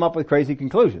understandings, you'll come up with crazy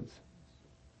conclusions.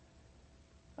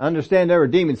 Understand there were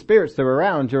demon spirits that were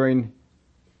around during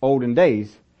olden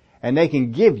days, and they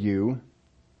can give you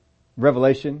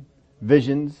revelation,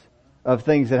 visions of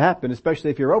things that happen,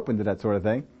 especially if you're open to that sort of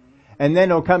thing. And then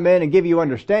they'll come in and give you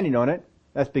understanding on it.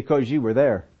 That's because you were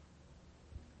there.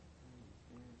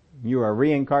 You are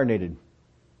reincarnated.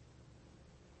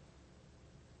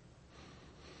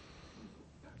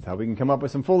 That's how we can come up with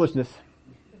some foolishness.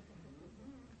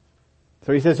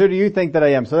 So he says, who do you think that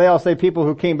I am? So they all say people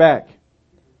who came back.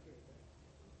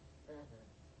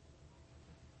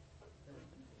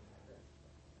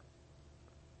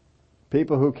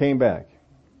 People who came back.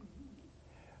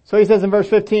 So he says in verse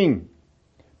 15,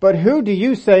 but who do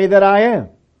you say that I am?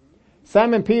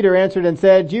 Simon Peter answered and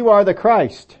said, you are the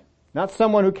Christ, not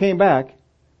someone who came back,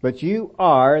 but you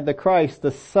are the Christ,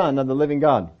 the Son of the living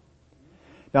God.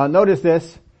 Now notice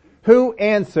this. Who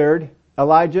answered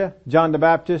Elijah, John the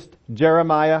Baptist,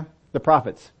 Jeremiah, the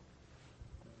prophets?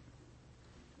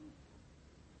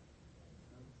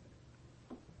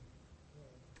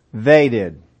 They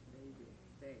did.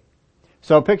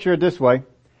 So picture it this way.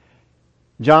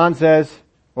 John says,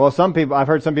 well, I've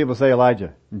heard some people say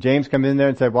Elijah. And James comes in there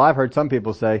and said, well, I've heard some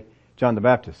people say John the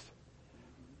Baptist.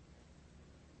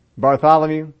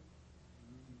 Bartholomew,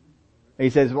 he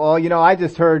says, well, I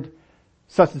just heard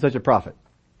such and such a prophet.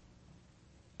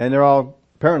 And they're all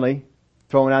apparently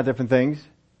throwing out different things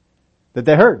that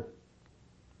they heard.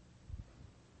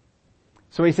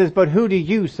 So he says, but who do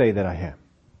you say that I am?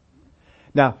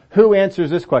 Now, who answers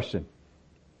this question?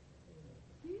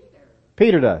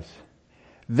 Peter does.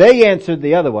 They answered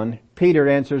the other one. Peter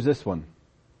answers this one.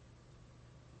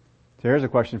 So here's a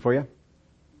question for you.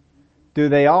 Do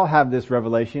they all have this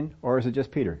revelation, or is it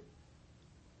just Peter?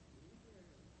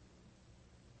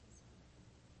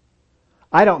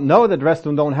 I don't know that the rest of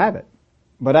them don't have it,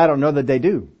 but I don't know that they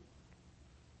do.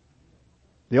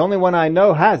 The only one I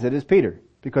know has it is Peter,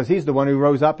 because he's the one who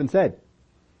rose up and said,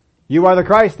 you are the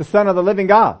Christ, the Son of the living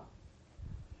God.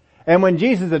 And when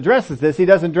Jesus addresses this, he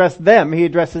doesn't address them, he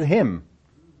addresses him.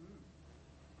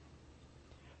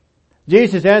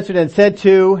 Jesus answered and said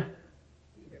to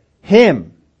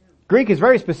him. Greek is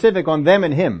very specific on them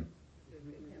and him.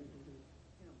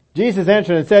 Jesus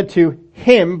answered and said to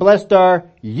him, blessed are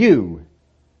you.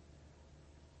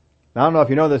 Now, I don't know if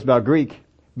you know this about Greek,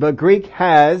 but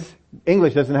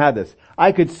English doesn't have this.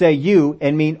 I could say you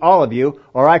and mean all of you,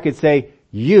 or I could say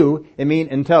you and mean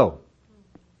in tow.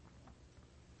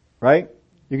 Right?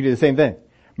 You can do the same thing.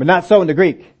 But not so in the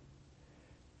Greek.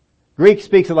 Greek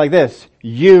speaks it like this.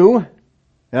 You,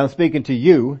 and I'm speaking to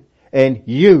you, and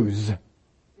use.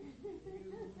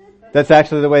 That's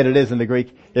actually the way it is in the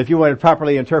Greek. If you want to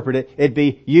properly interpret it, it'd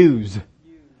be use.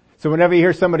 So whenever you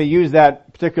hear somebody use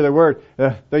that particular word,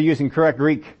 they're using correct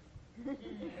Greek.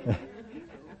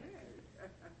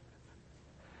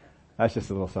 That's just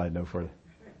a little side note for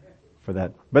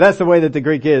that. But that's the way that the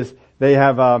Greek is. They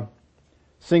have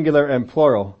singular and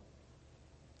plural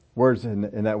words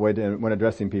in that way when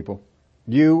addressing people.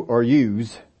 You or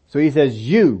use. So he says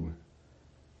you,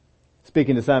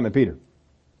 speaking to Simon Peter.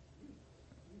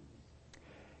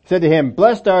 He said to him,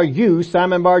 blessed are you,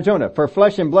 Simon Bar-Jonah, for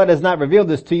flesh and blood has not revealed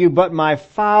this to you, but my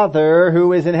Father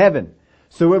who is in heaven.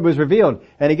 So it was revealed.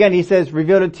 And again, he says,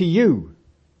 revealed it to you.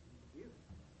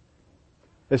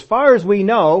 As far as we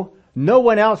know, no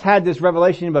one else had this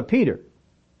revelation but Peter.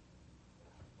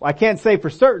 Well, I can't say for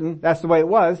certain that's the way it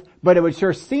was, but it would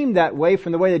sure seem that way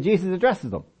from the way that Jesus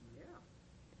addresses them.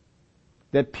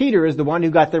 That Peter is the one who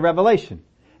got the revelation.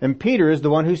 And Peter is the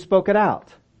one who spoke it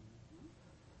out.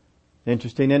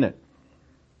 Interesting, isn't it?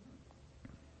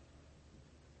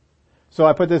 So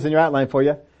I put this in your outline for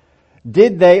you.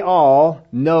 Did they all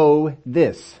know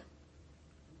this?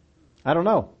 I don't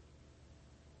know.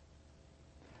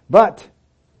 But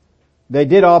they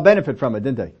did all benefit from it,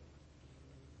 didn't they?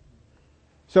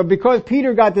 So because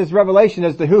Peter got this revelation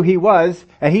as to who he was,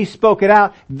 and he spoke it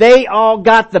out, they all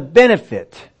got the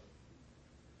benefit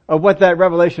of what that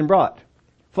revelation brought.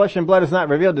 Flesh and blood has not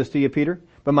revealed this to you, Peter,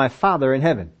 but my Father in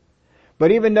heaven.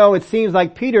 But even though it seems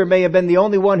like Peter may have been the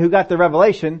only one who got the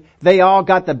revelation, they all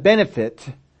got the benefit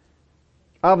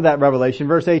of that revelation.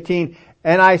 Verse 18,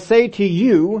 and I say to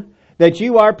you that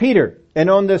you are Peter, and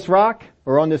on this rock,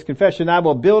 or on this confession, I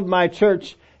will build my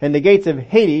church, and the gates of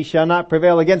Hades shall not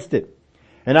prevail against it.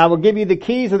 And I will give you the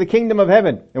keys of the kingdom of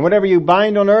heaven. And whatever you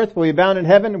bind on earth will be bound in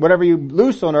heaven. Whatever you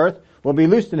loose on earth will be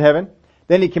loosed in heaven.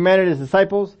 Then he commanded his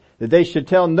disciples that they should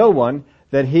tell no one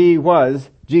that he was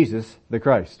Jesus the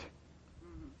Christ.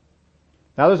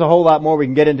 Now there's a whole lot more we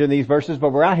can get into in these verses,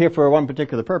 but we're out here for one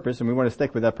particular purpose, and we want to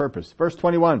stick with that purpose. Verse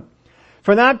 21.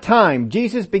 From that time,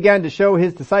 Jesus began to show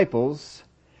his disciples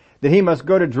that he must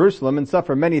go to Jerusalem and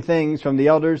suffer many things from the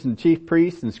elders and chief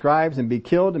priests and scribes and be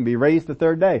killed and be raised the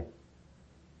third day.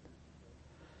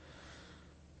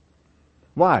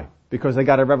 Why? Because they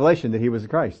got a revelation that he was the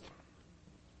Christ.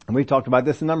 And we've talked about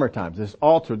this a number of times. This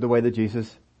altered the way that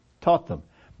Jesus taught them.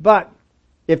 But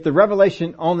if the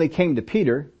revelation only came to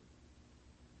Peter,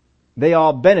 they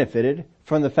all benefited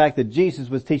from the fact that Jesus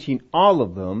was teaching all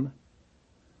of them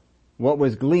what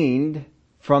was gleaned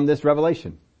from this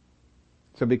revelation.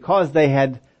 So because they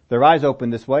had their eyes open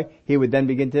this way, he would then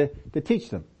begin to teach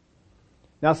them.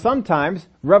 Now sometimes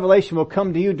revelation will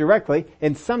come to you directly,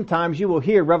 and sometimes you will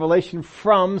hear revelation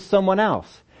from someone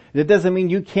else. That doesn't mean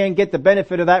you can't get the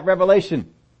benefit of that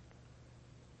revelation.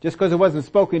 Just because it wasn't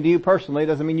spoken to you personally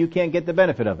doesn't mean you can't get the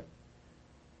benefit of it.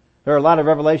 There are a lot of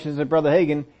revelations that Brother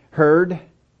Hagin heard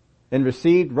and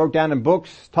received, wrote down in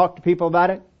books, talked to people about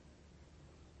it.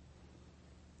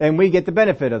 And we get the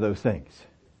benefit of those things.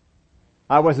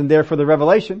 I wasn't there for the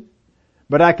revelation,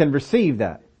 but I can receive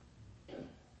that.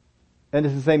 And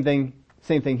it's the same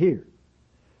thing here.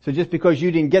 So just because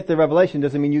you didn't get the revelation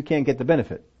doesn't mean you can't get the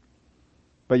benefit.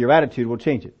 But your attitude will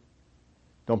change it.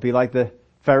 Don't be like the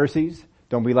Pharisees.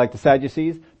 Don't be like the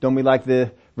Sadducees. Don't be like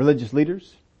the religious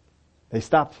leaders. They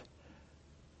stopped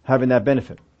having that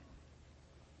benefit.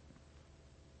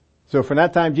 So from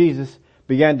that time Jesus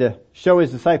began to show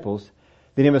his disciples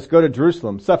that he must go to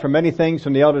Jerusalem, suffer many things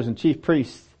from the elders and chief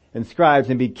priests and scribes,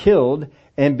 and be killed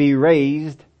and be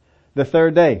raised the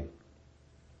third day.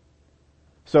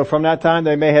 So from that time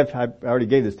they may have, I already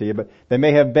gave this to you, but they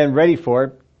may have been ready for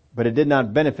it, but it did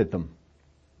not benefit them.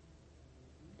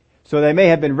 So they may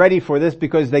have been ready for this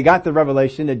because they got the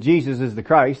revelation that Jesus is the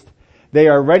Christ. They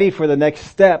are ready for the next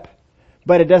step,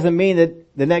 but it doesn't mean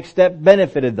that the next step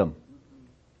benefited them.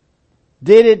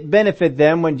 Did it benefit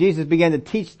them when Jesus began to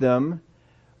teach them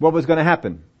what was going to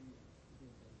happen?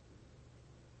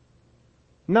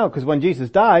 No, because when Jesus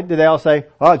died, did they all say,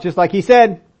 oh, it's just like he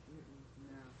said?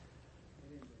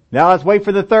 Now let's wait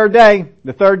for the third day.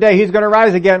 The third day he's going to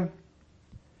rise again.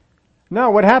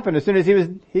 No, what happened as soon as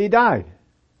he died?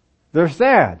 They're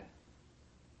sad.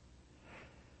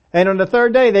 And on the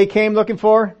third day they came looking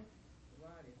for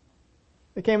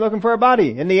a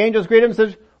body. And the angels greeted him and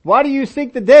said, why do you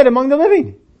seek the dead among the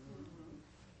living?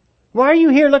 Why are you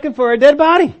here looking for a dead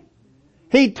body?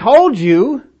 He told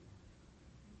you.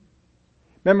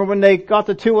 Remember when they got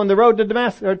the two on the road to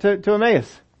Damascus, or to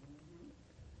Emmaus?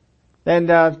 And,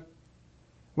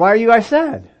 why are you guys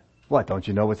sad? What, don't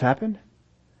you know what's happened?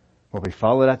 Well, we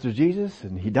followed after Jesus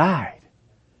and he died.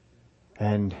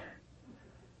 And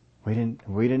we didn't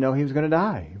know he was going to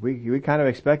die. We kind of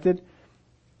expected.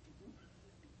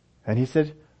 And he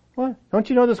said, what? Don't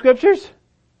you know the scriptures?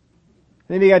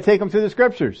 And then you got to take them through the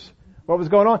scriptures. What was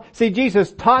going on? See,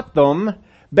 Jesus taught them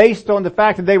based on the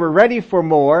fact that they were ready for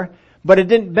more, but it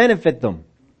didn't benefit them.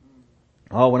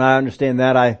 Oh, when I understand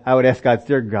that, I would ask God,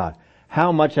 dear God,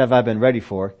 how much have I been ready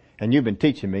for? And you've been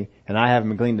teaching me, and I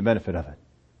haven't gleaned the benefit of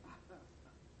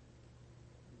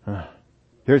it.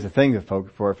 Here's the thing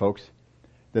for folks.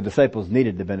 The disciples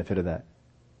needed the benefit of that.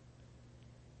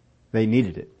 They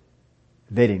needed it.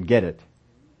 They didn't get it.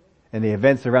 And the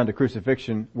events around the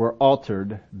crucifixion were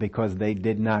altered because they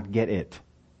did not get it.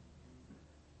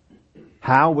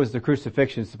 How was the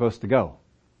crucifixion supposed to go?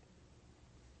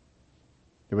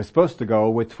 It was supposed to go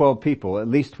with 12 people, at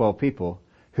least 12 people,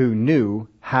 who knew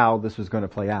how this was going to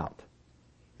play out.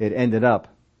 It ended up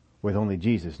with only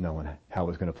Jesus knowing how it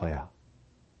was going to play out.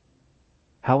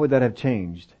 How would that have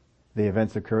changed the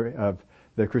events of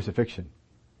the crucifixion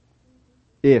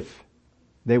if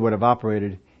they would have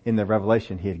operated in the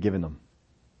revelation he had given them?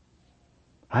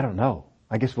 I don't know.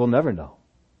 I guess we'll never know.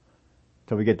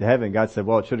 Till we get to heaven, God said,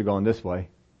 well, it should have gone this way.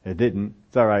 It didn't.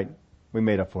 It's alright. We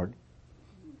made up for it.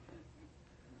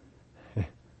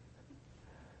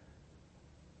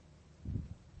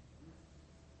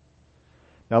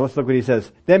 Now let's look what he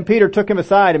says. Then Peter took him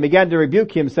aside and began to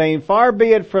rebuke him, saying, far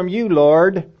be it from you,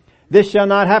 Lord. This shall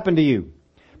not happen to you.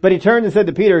 But he turned and said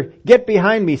to Peter, get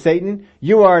behind me, Satan.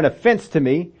 You are an offense to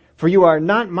me, for you are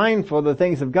not mindful of the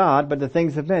things of God, but the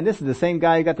things of men. This is the same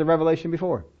guy who got the revelation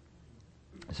before.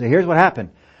 So here's what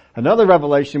happened. Another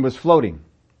revelation was floating.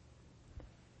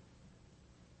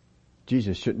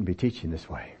 Jesus shouldn't be teaching this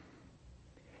way.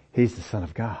 He's the Son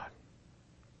of God.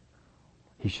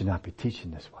 He should not be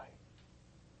teaching this way.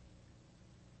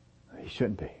 He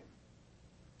shouldn't be.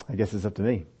 I guess it's up to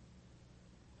me.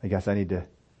 I guess I need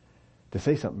to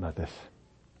say something about this.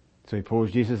 So he pulls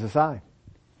Jesus aside.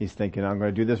 He's thinking, I'm going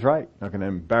to do this right. I'm not going to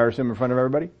embarrass him in front of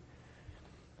everybody. I'm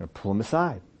going to pull him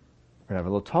aside. We're going to have a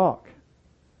little talk.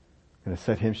 I'm going to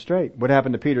set him straight. What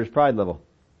happened to Peter's pride level?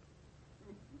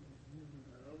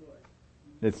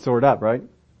 It's soared up, right?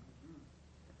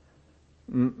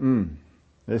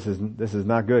 This is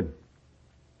not good.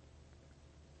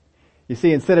 You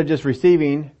see, instead of just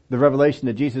receiving the revelation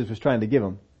that Jesus was trying to give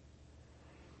him,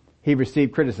 he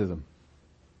received criticism.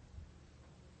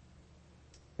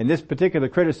 And this particular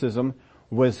criticism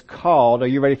was called, are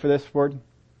you ready for this word?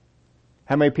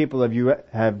 How many people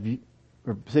have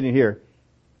sitting here,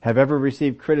 have ever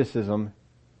received criticism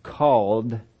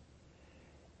called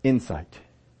insight?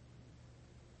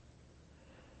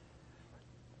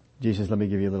 Jesus, let me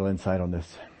give you a little insight on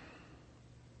this.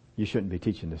 You shouldn't be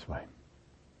teaching this way.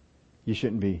 You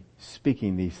shouldn't be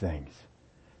speaking these things.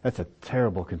 That's a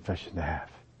terrible confession to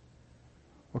have.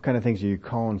 What kind of things are you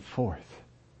calling forth?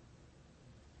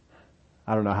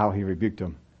 I don't know how he rebuked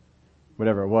him.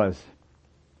 Whatever it was.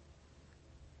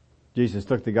 Jesus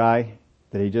took the guy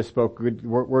that he just spoke good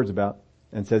words about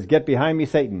and says, get behind me,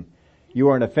 Satan. You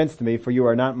are an offense to me, for you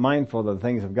are not mindful of the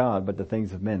things of God, but the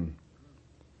things of men.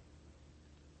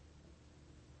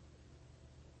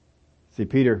 See,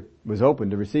 Peter was open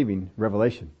to receiving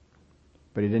revelation,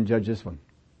 but he didn't judge this one.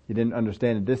 He didn't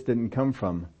understand that this didn't come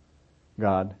from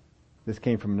God. This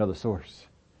came from another source.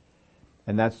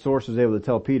 And that source was able to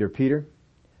tell Peter, Peter,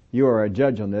 you are a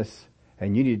judge on this,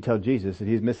 and you need to tell Jesus that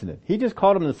he's missing it. He just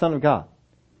called him the Son of God.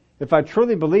 If I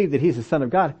truly believe that he's the Son of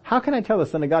God, how can I tell the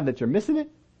Son of God that you're missing it?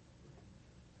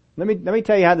 Let me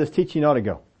tell you how this teaching ought to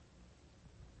go.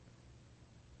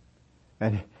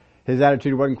 And his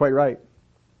attitude wasn't quite right.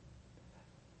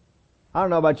 I don't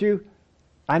know about you.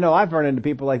 I know I've run into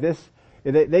people like this.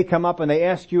 They come up and they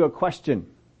ask you a question.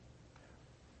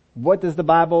 What does the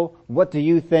Bible, what do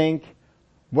you think?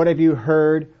 What have you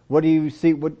heard? What do you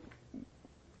see? What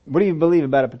do you believe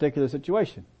about a particular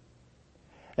situation?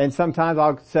 And sometimes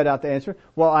I'll set out the answer.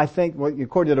 Well, I think,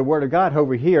 according to the Word of God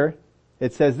over here,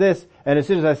 it says this. And as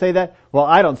soon as I say that, well,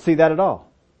 I don't see that at all.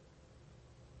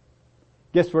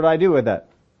 Guess what I do with that?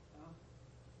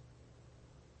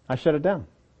 I shut it down.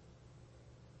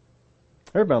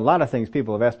 There have been a lot of things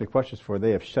people have asked me questions for.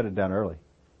 They have shut it down early.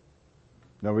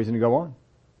 No reason to go on.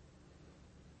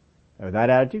 With that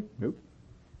attitude? Nope.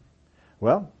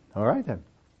 Well, all right then.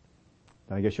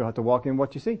 I guess you'll have to walk in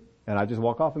what you see. And I just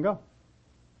walk off and go.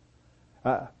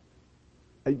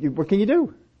 What can you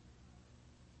do?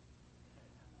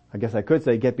 I guess I could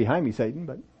say, get behind me, Satan,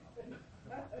 but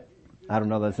I don't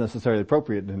know that's necessarily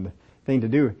appropriate and the thing to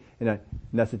do in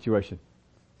that situation.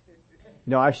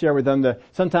 You know, I share with them that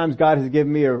sometimes God has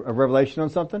given me a revelation on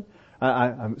something.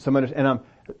 I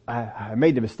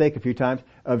made the mistake a few times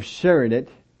of sharing it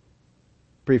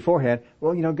beforehand.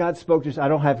 Well, you know, God spoke to us. I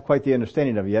don't have quite the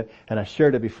understanding of it yet. And I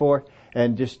shared it before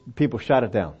and just people shot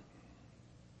it down.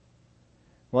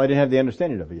 Well, I didn't have the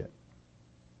understanding of it yet.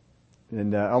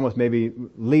 And almost maybe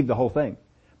leave the whole thing.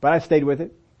 But I stayed with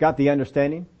it, got the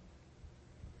understanding.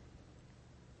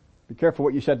 Be careful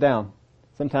what you shut down.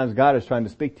 Sometimes God is trying to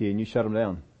speak to you and you shut him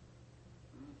down.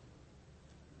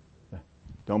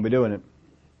 Don't be doing it.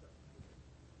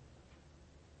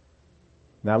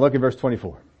 Now look at verse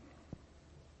 24.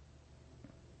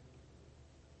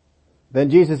 Then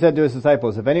Jesus said to his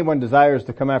disciples, if anyone desires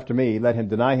to come after me, let him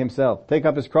deny himself, take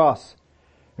up his cross,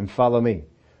 and follow me.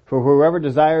 For whoever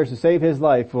desires to save his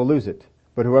life will lose it,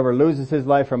 but whoever loses his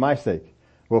life for my sake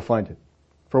will find it.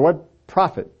 For what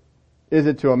profit is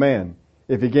it to a man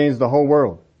if he gains the whole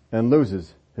world and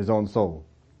loses his own soul?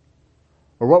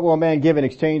 Or what will a man give in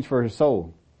exchange for his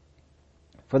soul?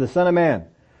 For the Son of Man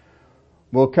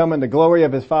will come in the glory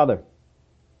of his Father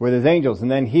with his angels,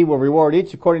 and then he will reward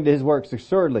each according to his works.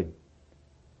 Assuredly,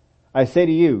 I say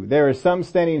to you, there is some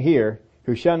standing here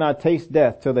who shall not taste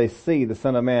death till they see the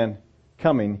Son of Man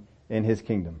coming in his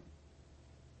kingdom.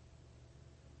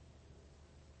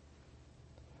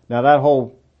 Now that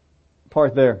whole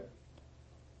part there,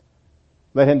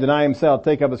 let him deny himself,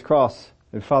 take up his cross,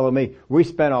 and follow me. We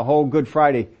spent a whole Good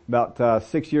Friday about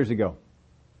 6 years ago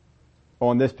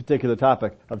on this particular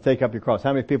topic of take up your cross.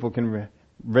 How many people can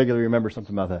regularly remember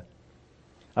something about that?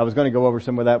 I was going to go over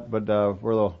some of that, but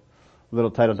we're a little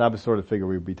tight on time. I sort of figured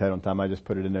we'd be tight on time. I just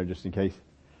put it in there just in case.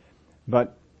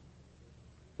 But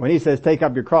when he says take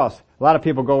up your cross, a lot of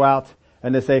people go out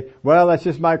and they say, well, that's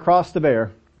just my cross to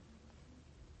bear.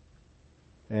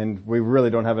 And we really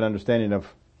don't have an understanding of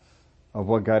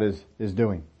what God is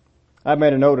doing. I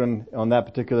made a note on that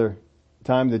particular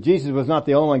time that Jesus was not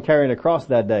the only one carrying a cross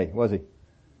that day, was he?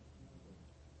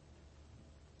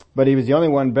 But he was the only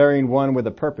one bearing one with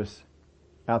a purpose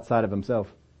outside of himself.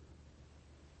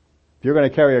 If you're going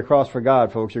to carry a cross for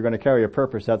God, folks, you're going to carry a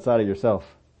purpose outside of yourself.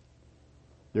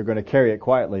 You're going to carry it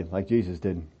quietly like Jesus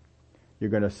did. You're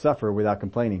going to suffer without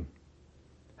complaining.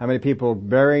 How many people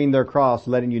bearing their cross,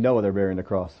 letting you know they're bearing the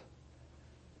cross,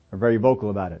 are very vocal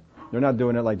about it? They're not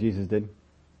doing it like Jesus did.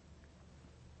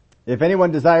 If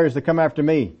anyone desires to come after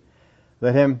me,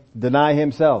 let him deny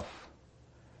himself.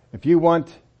 If you want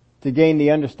to gain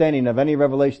the understanding of any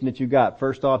revelation that you got,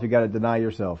 first off, you got to deny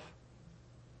yourself.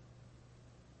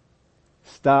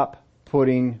 Stop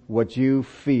putting what you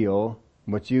feel,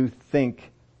 what you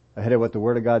think, ahead of what the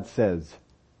Word of God says.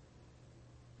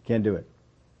 You can't do it.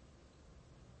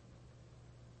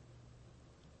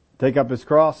 Take up his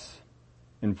cross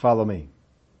and follow me.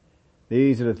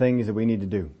 These are the things that we need to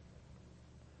do.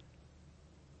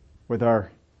 With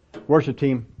our worship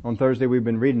team on Thursday, we've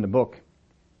been reading the book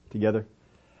together.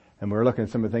 And we were looking at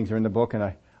some of the things that are in the book, and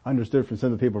I understood from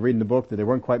some of the people reading the book that they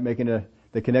weren't quite making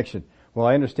the connection. Well,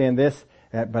 I understand this,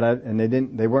 but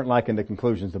they weren't liking the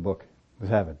conclusions the book was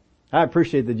having. I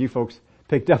appreciate that you folks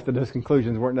picked up that those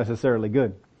conclusions weren't necessarily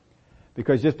good.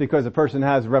 Because just because a person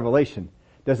has revelation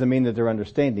doesn't mean that their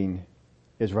understanding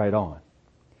is right on.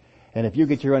 And if you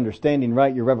get your understanding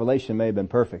right, your revelation may have been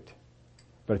perfect.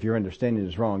 But if your understanding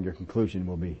is wrong, your conclusion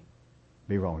will be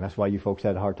wrong. That's why you folks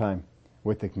had a hard time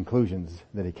with the conclusions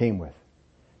that he came with.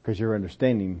 Because your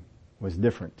understanding was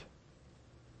different.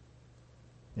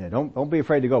 Yeah, don't be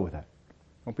afraid to go with that.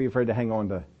 Don't be afraid to hang on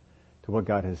to what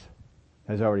God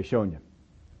has already shown you.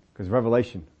 Because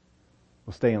revelation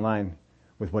will stay in line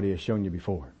with what he has shown you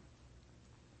before.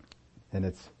 And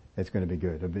it's going to be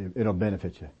good. It'll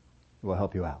benefit you. It will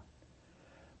help you out.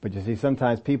 But you see,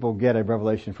 sometimes people get a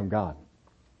revelation from God.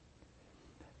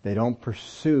 They don't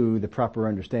pursue the proper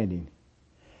understanding.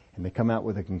 And they come out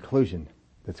with a conclusion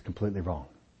that's completely wrong.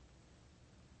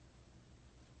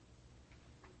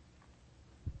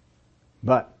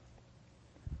 But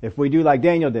if we do like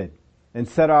Daniel did and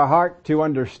set our heart to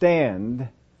understand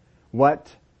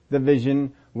what the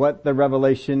vision, what the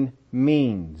revelation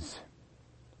means,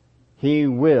 he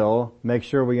will make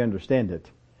sure we understand it.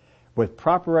 With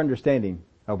proper understanding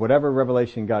of whatever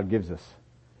revelation God gives us,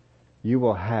 you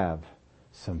will have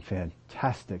some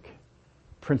fantastic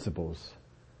principles,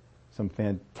 some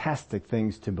fantastic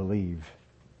things to believe,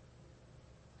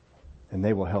 and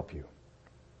they will help you.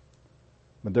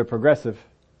 But they're progressive.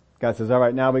 God says, all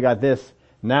right, now we got this.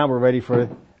 Now we're ready for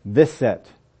this set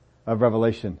of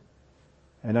revelation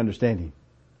and understanding.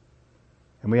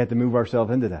 And we have to move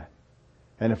ourselves into that.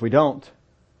 And if we don't,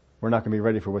 we're not going to be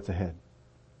ready for what's ahead.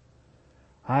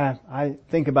 I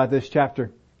think about this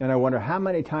chapter and I wonder, how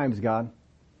many times, God,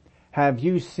 have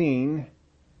you seen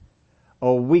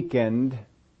a weekend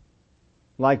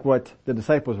like what the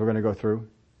disciples were going to go through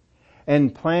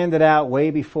and planned it out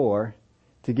way before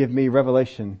to give me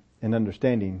revelation and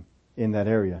understanding in that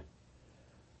area?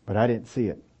 But I didn't see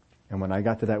it. And when I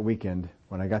got to that weekend,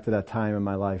 when I got to that time in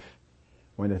my life,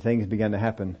 when the things began to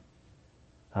happen,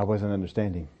 I wasn't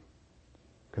understanding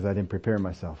because I didn't prepare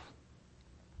myself.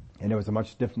 And it was a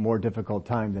much more difficult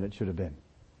time than it should have been.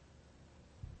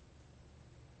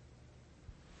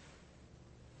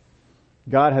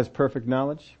 God has perfect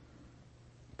knowledge,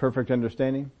 perfect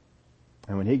understanding,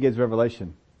 and when he gives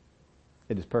revelation,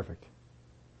 it is perfect.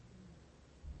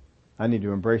 I need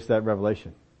to embrace that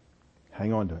revelation.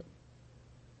 Hang on to it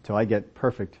till I get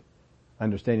perfect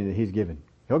understanding that he's given.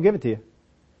 He'll give it to you.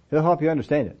 He'll help you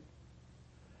understand it.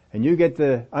 And you get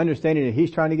the understanding that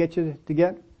he's trying to get you to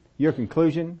get, your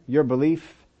conclusion, your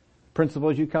belief,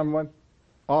 principles you come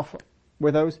off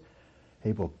with those,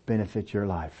 they will benefit your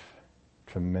life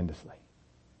tremendously.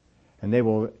 And they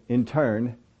will, in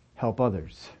turn, help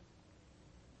others.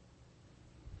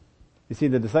 You see,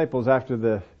 the disciples, after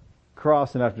the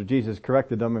cross and after Jesus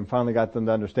corrected them and finally got them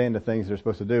to understand the things they're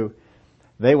supposed to do,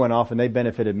 they went off and they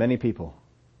benefited many people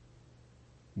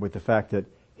with the fact that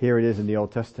here it is in the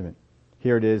Old Testament.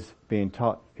 Here it is being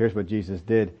taught. Here's what Jesus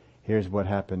did. Here's what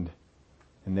happened.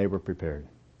 And they were prepared.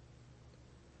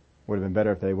 Would have been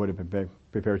better if they would have been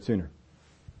prepared sooner.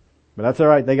 But that's all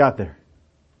right. They got there.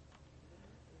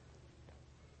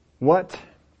 What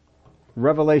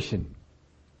revelation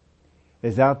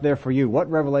is out there for you? What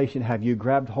revelation have you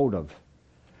grabbed hold of?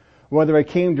 Whether it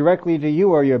came directly to you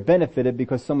or you're benefited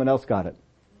because someone else got it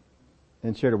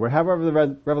and shared it. However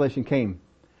the revelation came,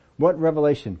 what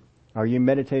revelation are you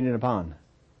meditating upon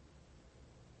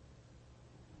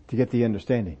to get the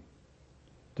understanding,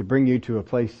 to bring you to a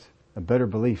place of better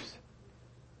beliefs,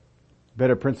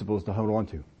 better principles to hold on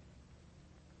to?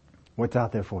 What's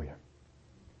out there for you?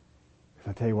 Because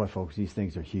I tell you what, folks, these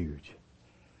things are huge.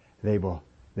 They will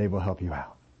help you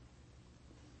out.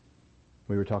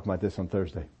 We were talking about this on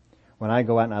Thursday. When I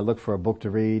go out and I look for a book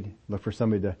to read, look for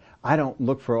somebody I don't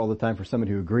look for all the time for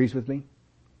somebody who agrees with me.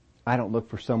 I don't look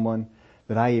for someone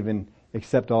that I even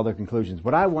accept all their conclusions.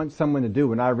 What I want someone to do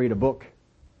when I read a book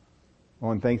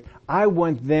on things, I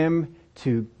want them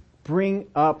to bring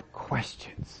up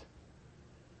questions.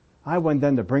 I want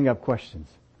them to bring up questions.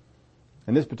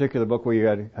 And this particular book we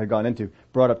had gone into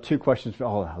brought up two questions.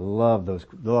 Oh, I love those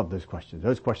questions.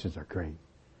 Those questions are great.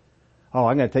 Oh,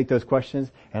 I'm going to take those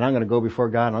questions and I'm going to go before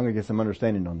God and I'm going to get some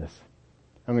understanding on this.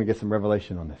 I'm going to get some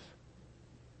revelation on this.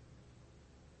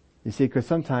 You see, because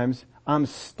sometimes I'm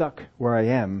stuck where I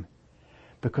am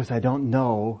because I don't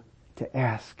know to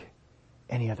ask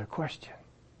any other question.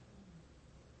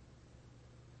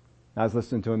 I was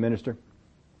listening to a minister.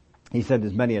 He said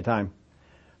this many a time,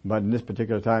 but in this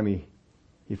particular time he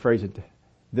phrased it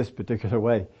this particular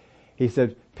way. He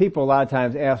said, people a lot of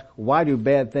times ask, why do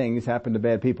bad things happen to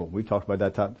bad people? We talked about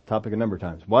that topic a number of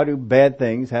times. Why do bad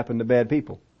things happen to bad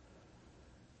people?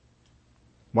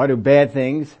 Why do bad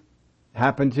things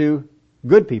happen to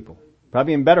good people?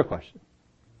 Probably a better question.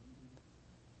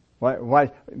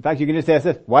 Why? In fact, you can just ask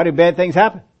this, why do bad things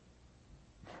happen?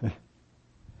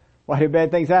 Why do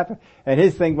bad things happen? And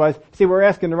his thing was, see, we're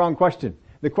asking the wrong question.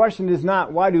 The question is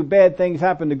not, why do bad things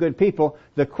happen to good people?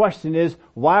 The question is,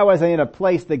 why was I in a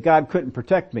place that God couldn't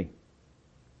protect me?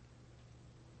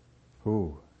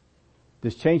 Ooh.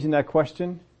 Does changing that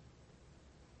question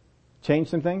change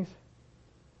some things?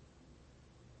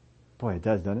 Boy, it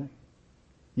does, doesn't it?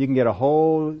 You can get a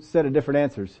whole set of different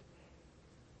answers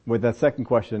with that second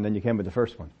question than you can with the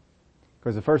first one.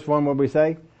 Because the first one, what we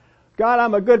say? God,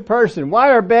 I'm a good person.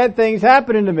 Why are bad things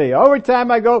happening to me? Every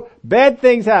time I go, bad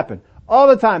things happen. All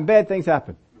the time, bad things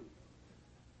happen.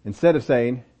 Instead of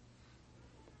saying,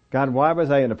 God, why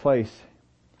was I in a place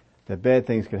that bad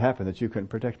things could happen that you couldn't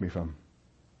protect me from?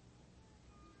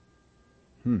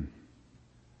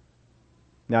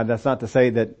 Now, that's not to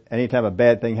say that any time a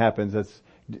bad thing happens,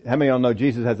 how many of y'all know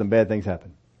Jesus had some bad things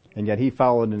happen? And yet he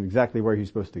followed in exactly where he's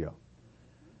supposed to go.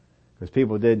 Because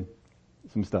people did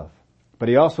some stuff. But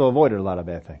he also avoided a lot of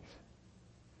bad things.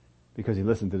 Because he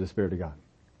listened to the Spirit of God.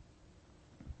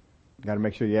 You got to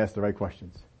make sure you ask the right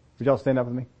questions. Would y'all stand up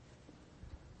with me?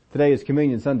 Today is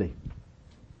Communion Sunday.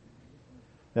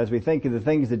 As we think of the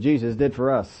things that Jesus did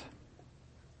for us,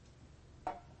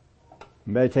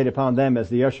 meditate upon them as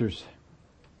the ushers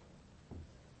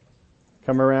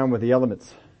come around with the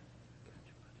elements.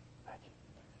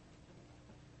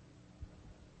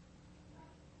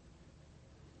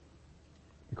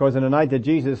 Because on the night that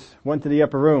Jesus went to the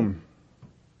upper room,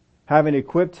 having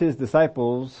equipped his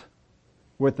disciples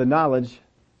with the knowledge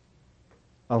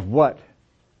of what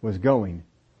was going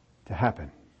to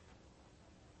happen.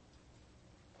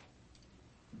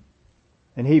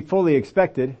 And he fully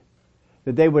expected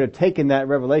that they would have taken that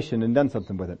revelation and done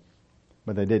something with it.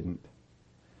 But they didn't.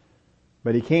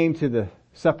 But he came to the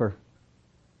supper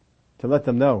to let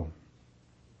them know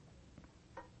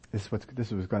this is what's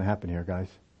going to happen here, guys.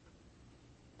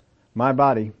 My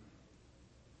body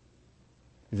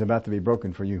is about to be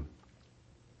broken for you.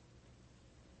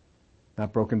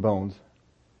 Not broken bones,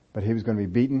 but he was going to be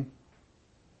beaten.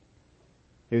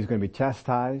 He was going to be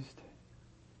chastised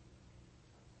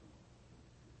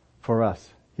for us.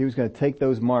 He was going to take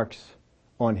those marks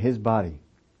on his body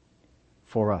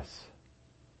for us.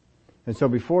 And so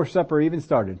before supper even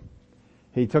started,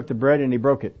 he took the bread and he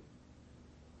broke it.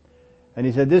 And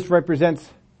he said, this represents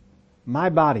my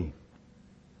body,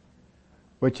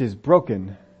 which is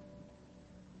broken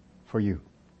for you.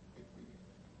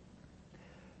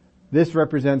 This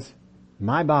represents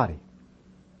my body,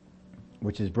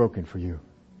 which is broken for you.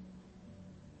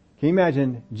 Can you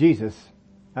imagine Jesus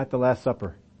at the Last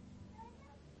Supper?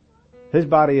 His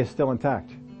body is still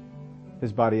intact.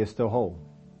 His body is still whole.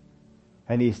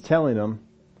 And he's telling them,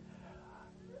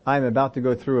 I'm about to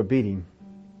go through a beating,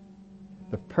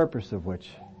 the purpose of which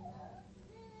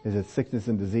is that sickness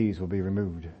and disease will be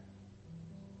removed.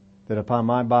 That upon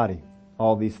my body,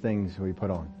 all these things will be put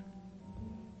on,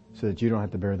 so that you don't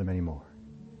have to bear them anymore.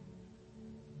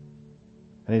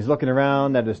 And he's looking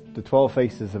around at the 12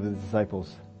 faces of the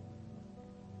disciples,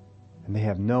 and they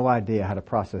have no idea how to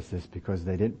process this because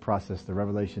they didn't process the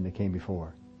revelation that came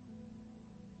before.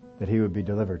 That he would be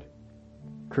delivered,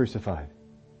 crucified,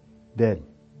 dead,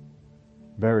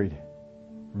 buried,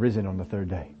 risen on the third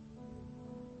day.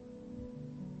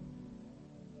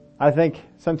 I think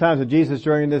sometimes with Jesus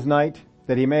during this night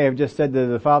that he may have just said to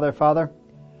the Father, Father,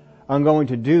 I'm going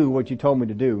to do what you told me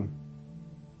to do,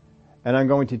 and I'm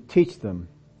going to teach them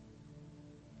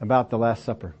about the Last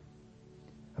Supper,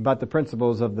 about the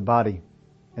principles of the body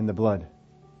and the blood.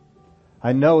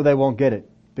 I know they won't get it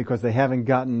because they haven't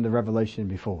gotten the revelation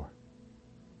before.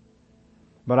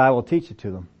 But I will teach it to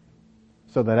them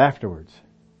so that afterwards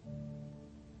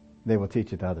they will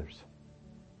teach it to others.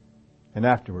 And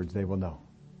afterwards they will know.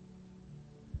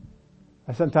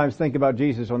 I sometimes think about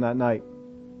Jesus on that night.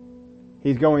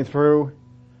 He's going through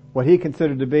what he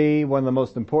considered to be one of the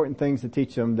most important things to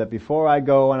teach them, that before I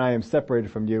go and I am separated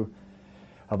from you,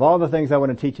 of all the things I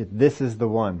want to teach you, this is the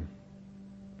one.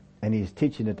 And he's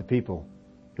teaching it to people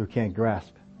who can't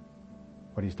grasp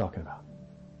what he's talking about.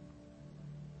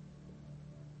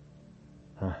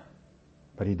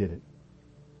 But he did it.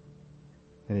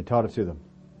 And he taught it to them.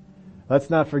 Let's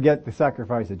not forget the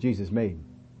sacrifice that Jesus made.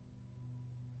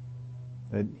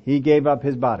 That he gave up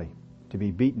his body to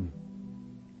be beaten,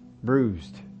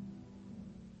 bruised,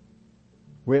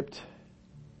 whipped,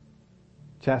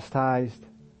 chastised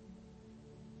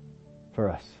for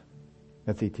us.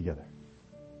 Let's eat together.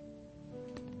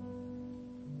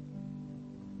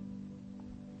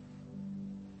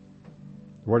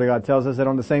 The Word of God tells us that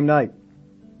on the same night,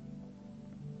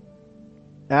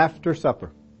 after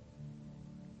supper,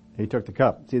 he took the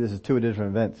cup. See, this is two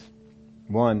different events.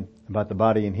 One, about the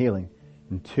body and healing,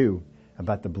 and two,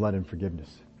 about the blood and forgiveness.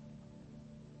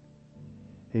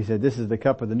 He said, this is the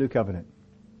cup of the new covenant,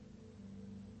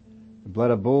 The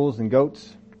blood of bulls and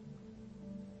goats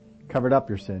covered up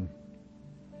your sin.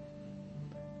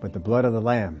 But the blood of the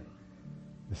Lamb,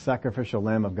 the sacrificial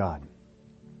Lamb of God,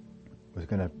 was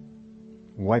going to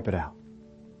wipe it out.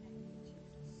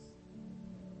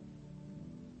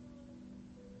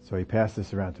 So he passed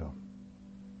this around to him.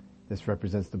 This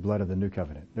represents the blood of the new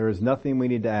covenant. There is nothing we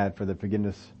need to add for the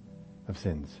forgiveness of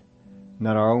sins.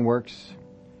 Not our own works,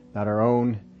 not our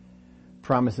own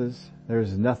promises. There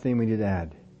is nothing we need to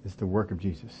add. It's the work of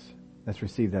Jesus. Let's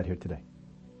receive that here today.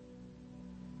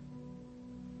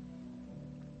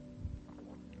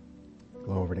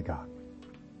 Glory to God.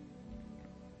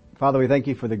 Father, we thank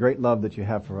you for the great love that you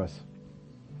have for us.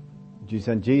 You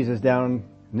sent Jesus down on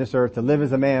this earth to live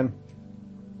as a man,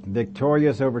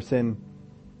 victorious over sin.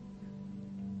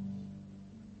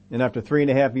 And after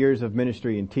 3.5 years of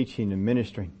ministry and teaching and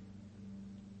ministering,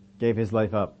 gave his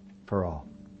life up for all.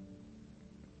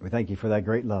 We thank you for that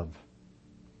great love.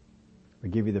 We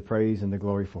give you the praise and the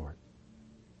glory for it.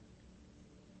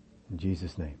 In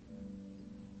Jesus' name,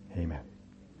 amen.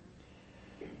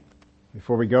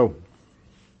 Before we go,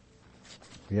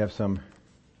 we have some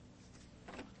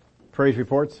praise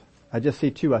reports. I just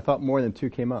see 2. I thought more than 2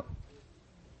 came up.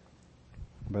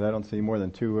 But I don't see more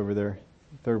than 2 over there.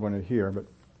 The third one is here. But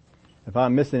if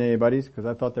I'm missing anybody's, because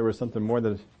I thought there was something more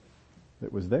that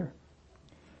was there.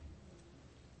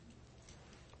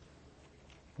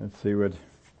 Let's see what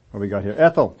we got here.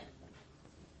 Ethel.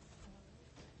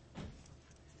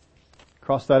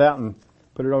 Cross that out and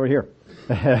put it over here.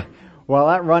 While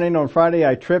out running on Friday,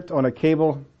 I tripped on a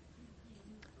cable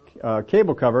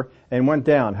cover and went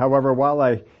down. However, while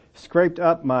I scraped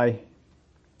up my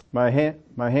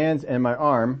hands and my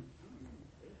arm,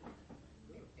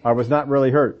 I was not really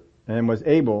hurt and was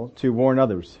able to warn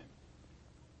others.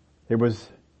 It was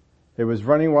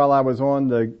running while I was on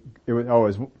the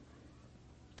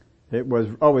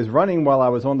running while I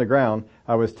was on the ground.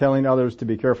 I was telling others to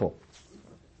be careful.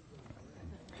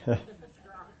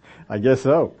 I guess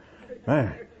so.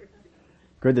 Man,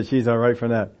 good that she's all right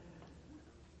from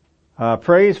that.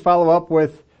 Praise, follow up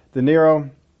with the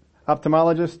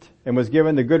neuro-ophthalmologist and was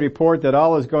given the good report that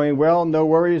all is going well, no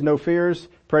worries, no fears.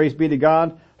 Praise be to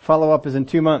God. Follow up is in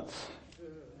 2 months.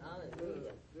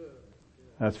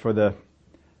 That's for the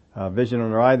vision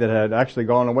on her eye that had actually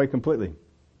gone away completely,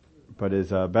 but is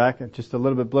back just a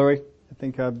little bit blurry. I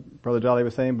think Brother Jolly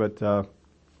was saying, but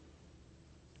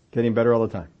getting better all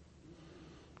the time.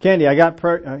 Candy, I got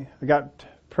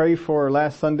pray for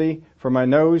last Sunday for my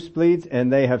nosebleeds,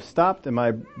 and they have stopped, and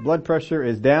my blood pressure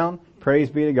is down. Praise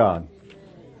be to God.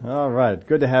 All right,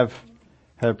 good to have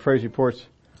praise reports.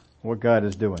 What God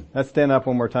is doing. Let's stand up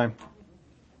one more time.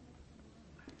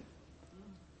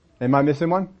 Am I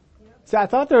missing one? See, I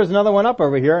thought there was another one up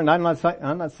over here, and I'm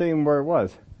not seeing where it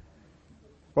was.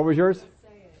 What was yours?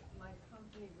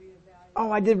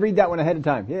 Oh, I did read that one ahead of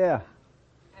time. Yeah.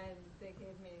 And they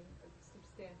gave me a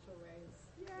substantial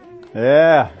raise.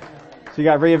 Yeah. She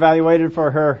got reevaluated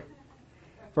for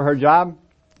her job,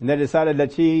 and they decided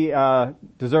that she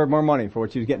deserved more money for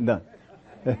what she was getting done.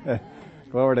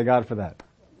 Glory to God for that.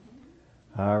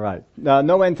 All right.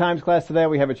 No end times class today.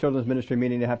 We have a children's ministry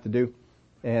meeting to have to do,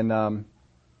 and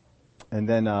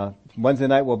then Wednesday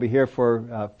night we'll be here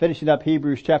for finishing up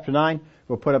Hebrews chapter 9.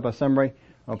 We'll put up a summary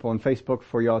up on Facebook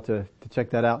for y'all to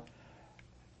check that out.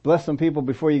 Bless some people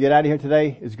before you get out of here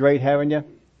today. It's great having you.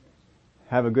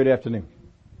 Have a good afternoon.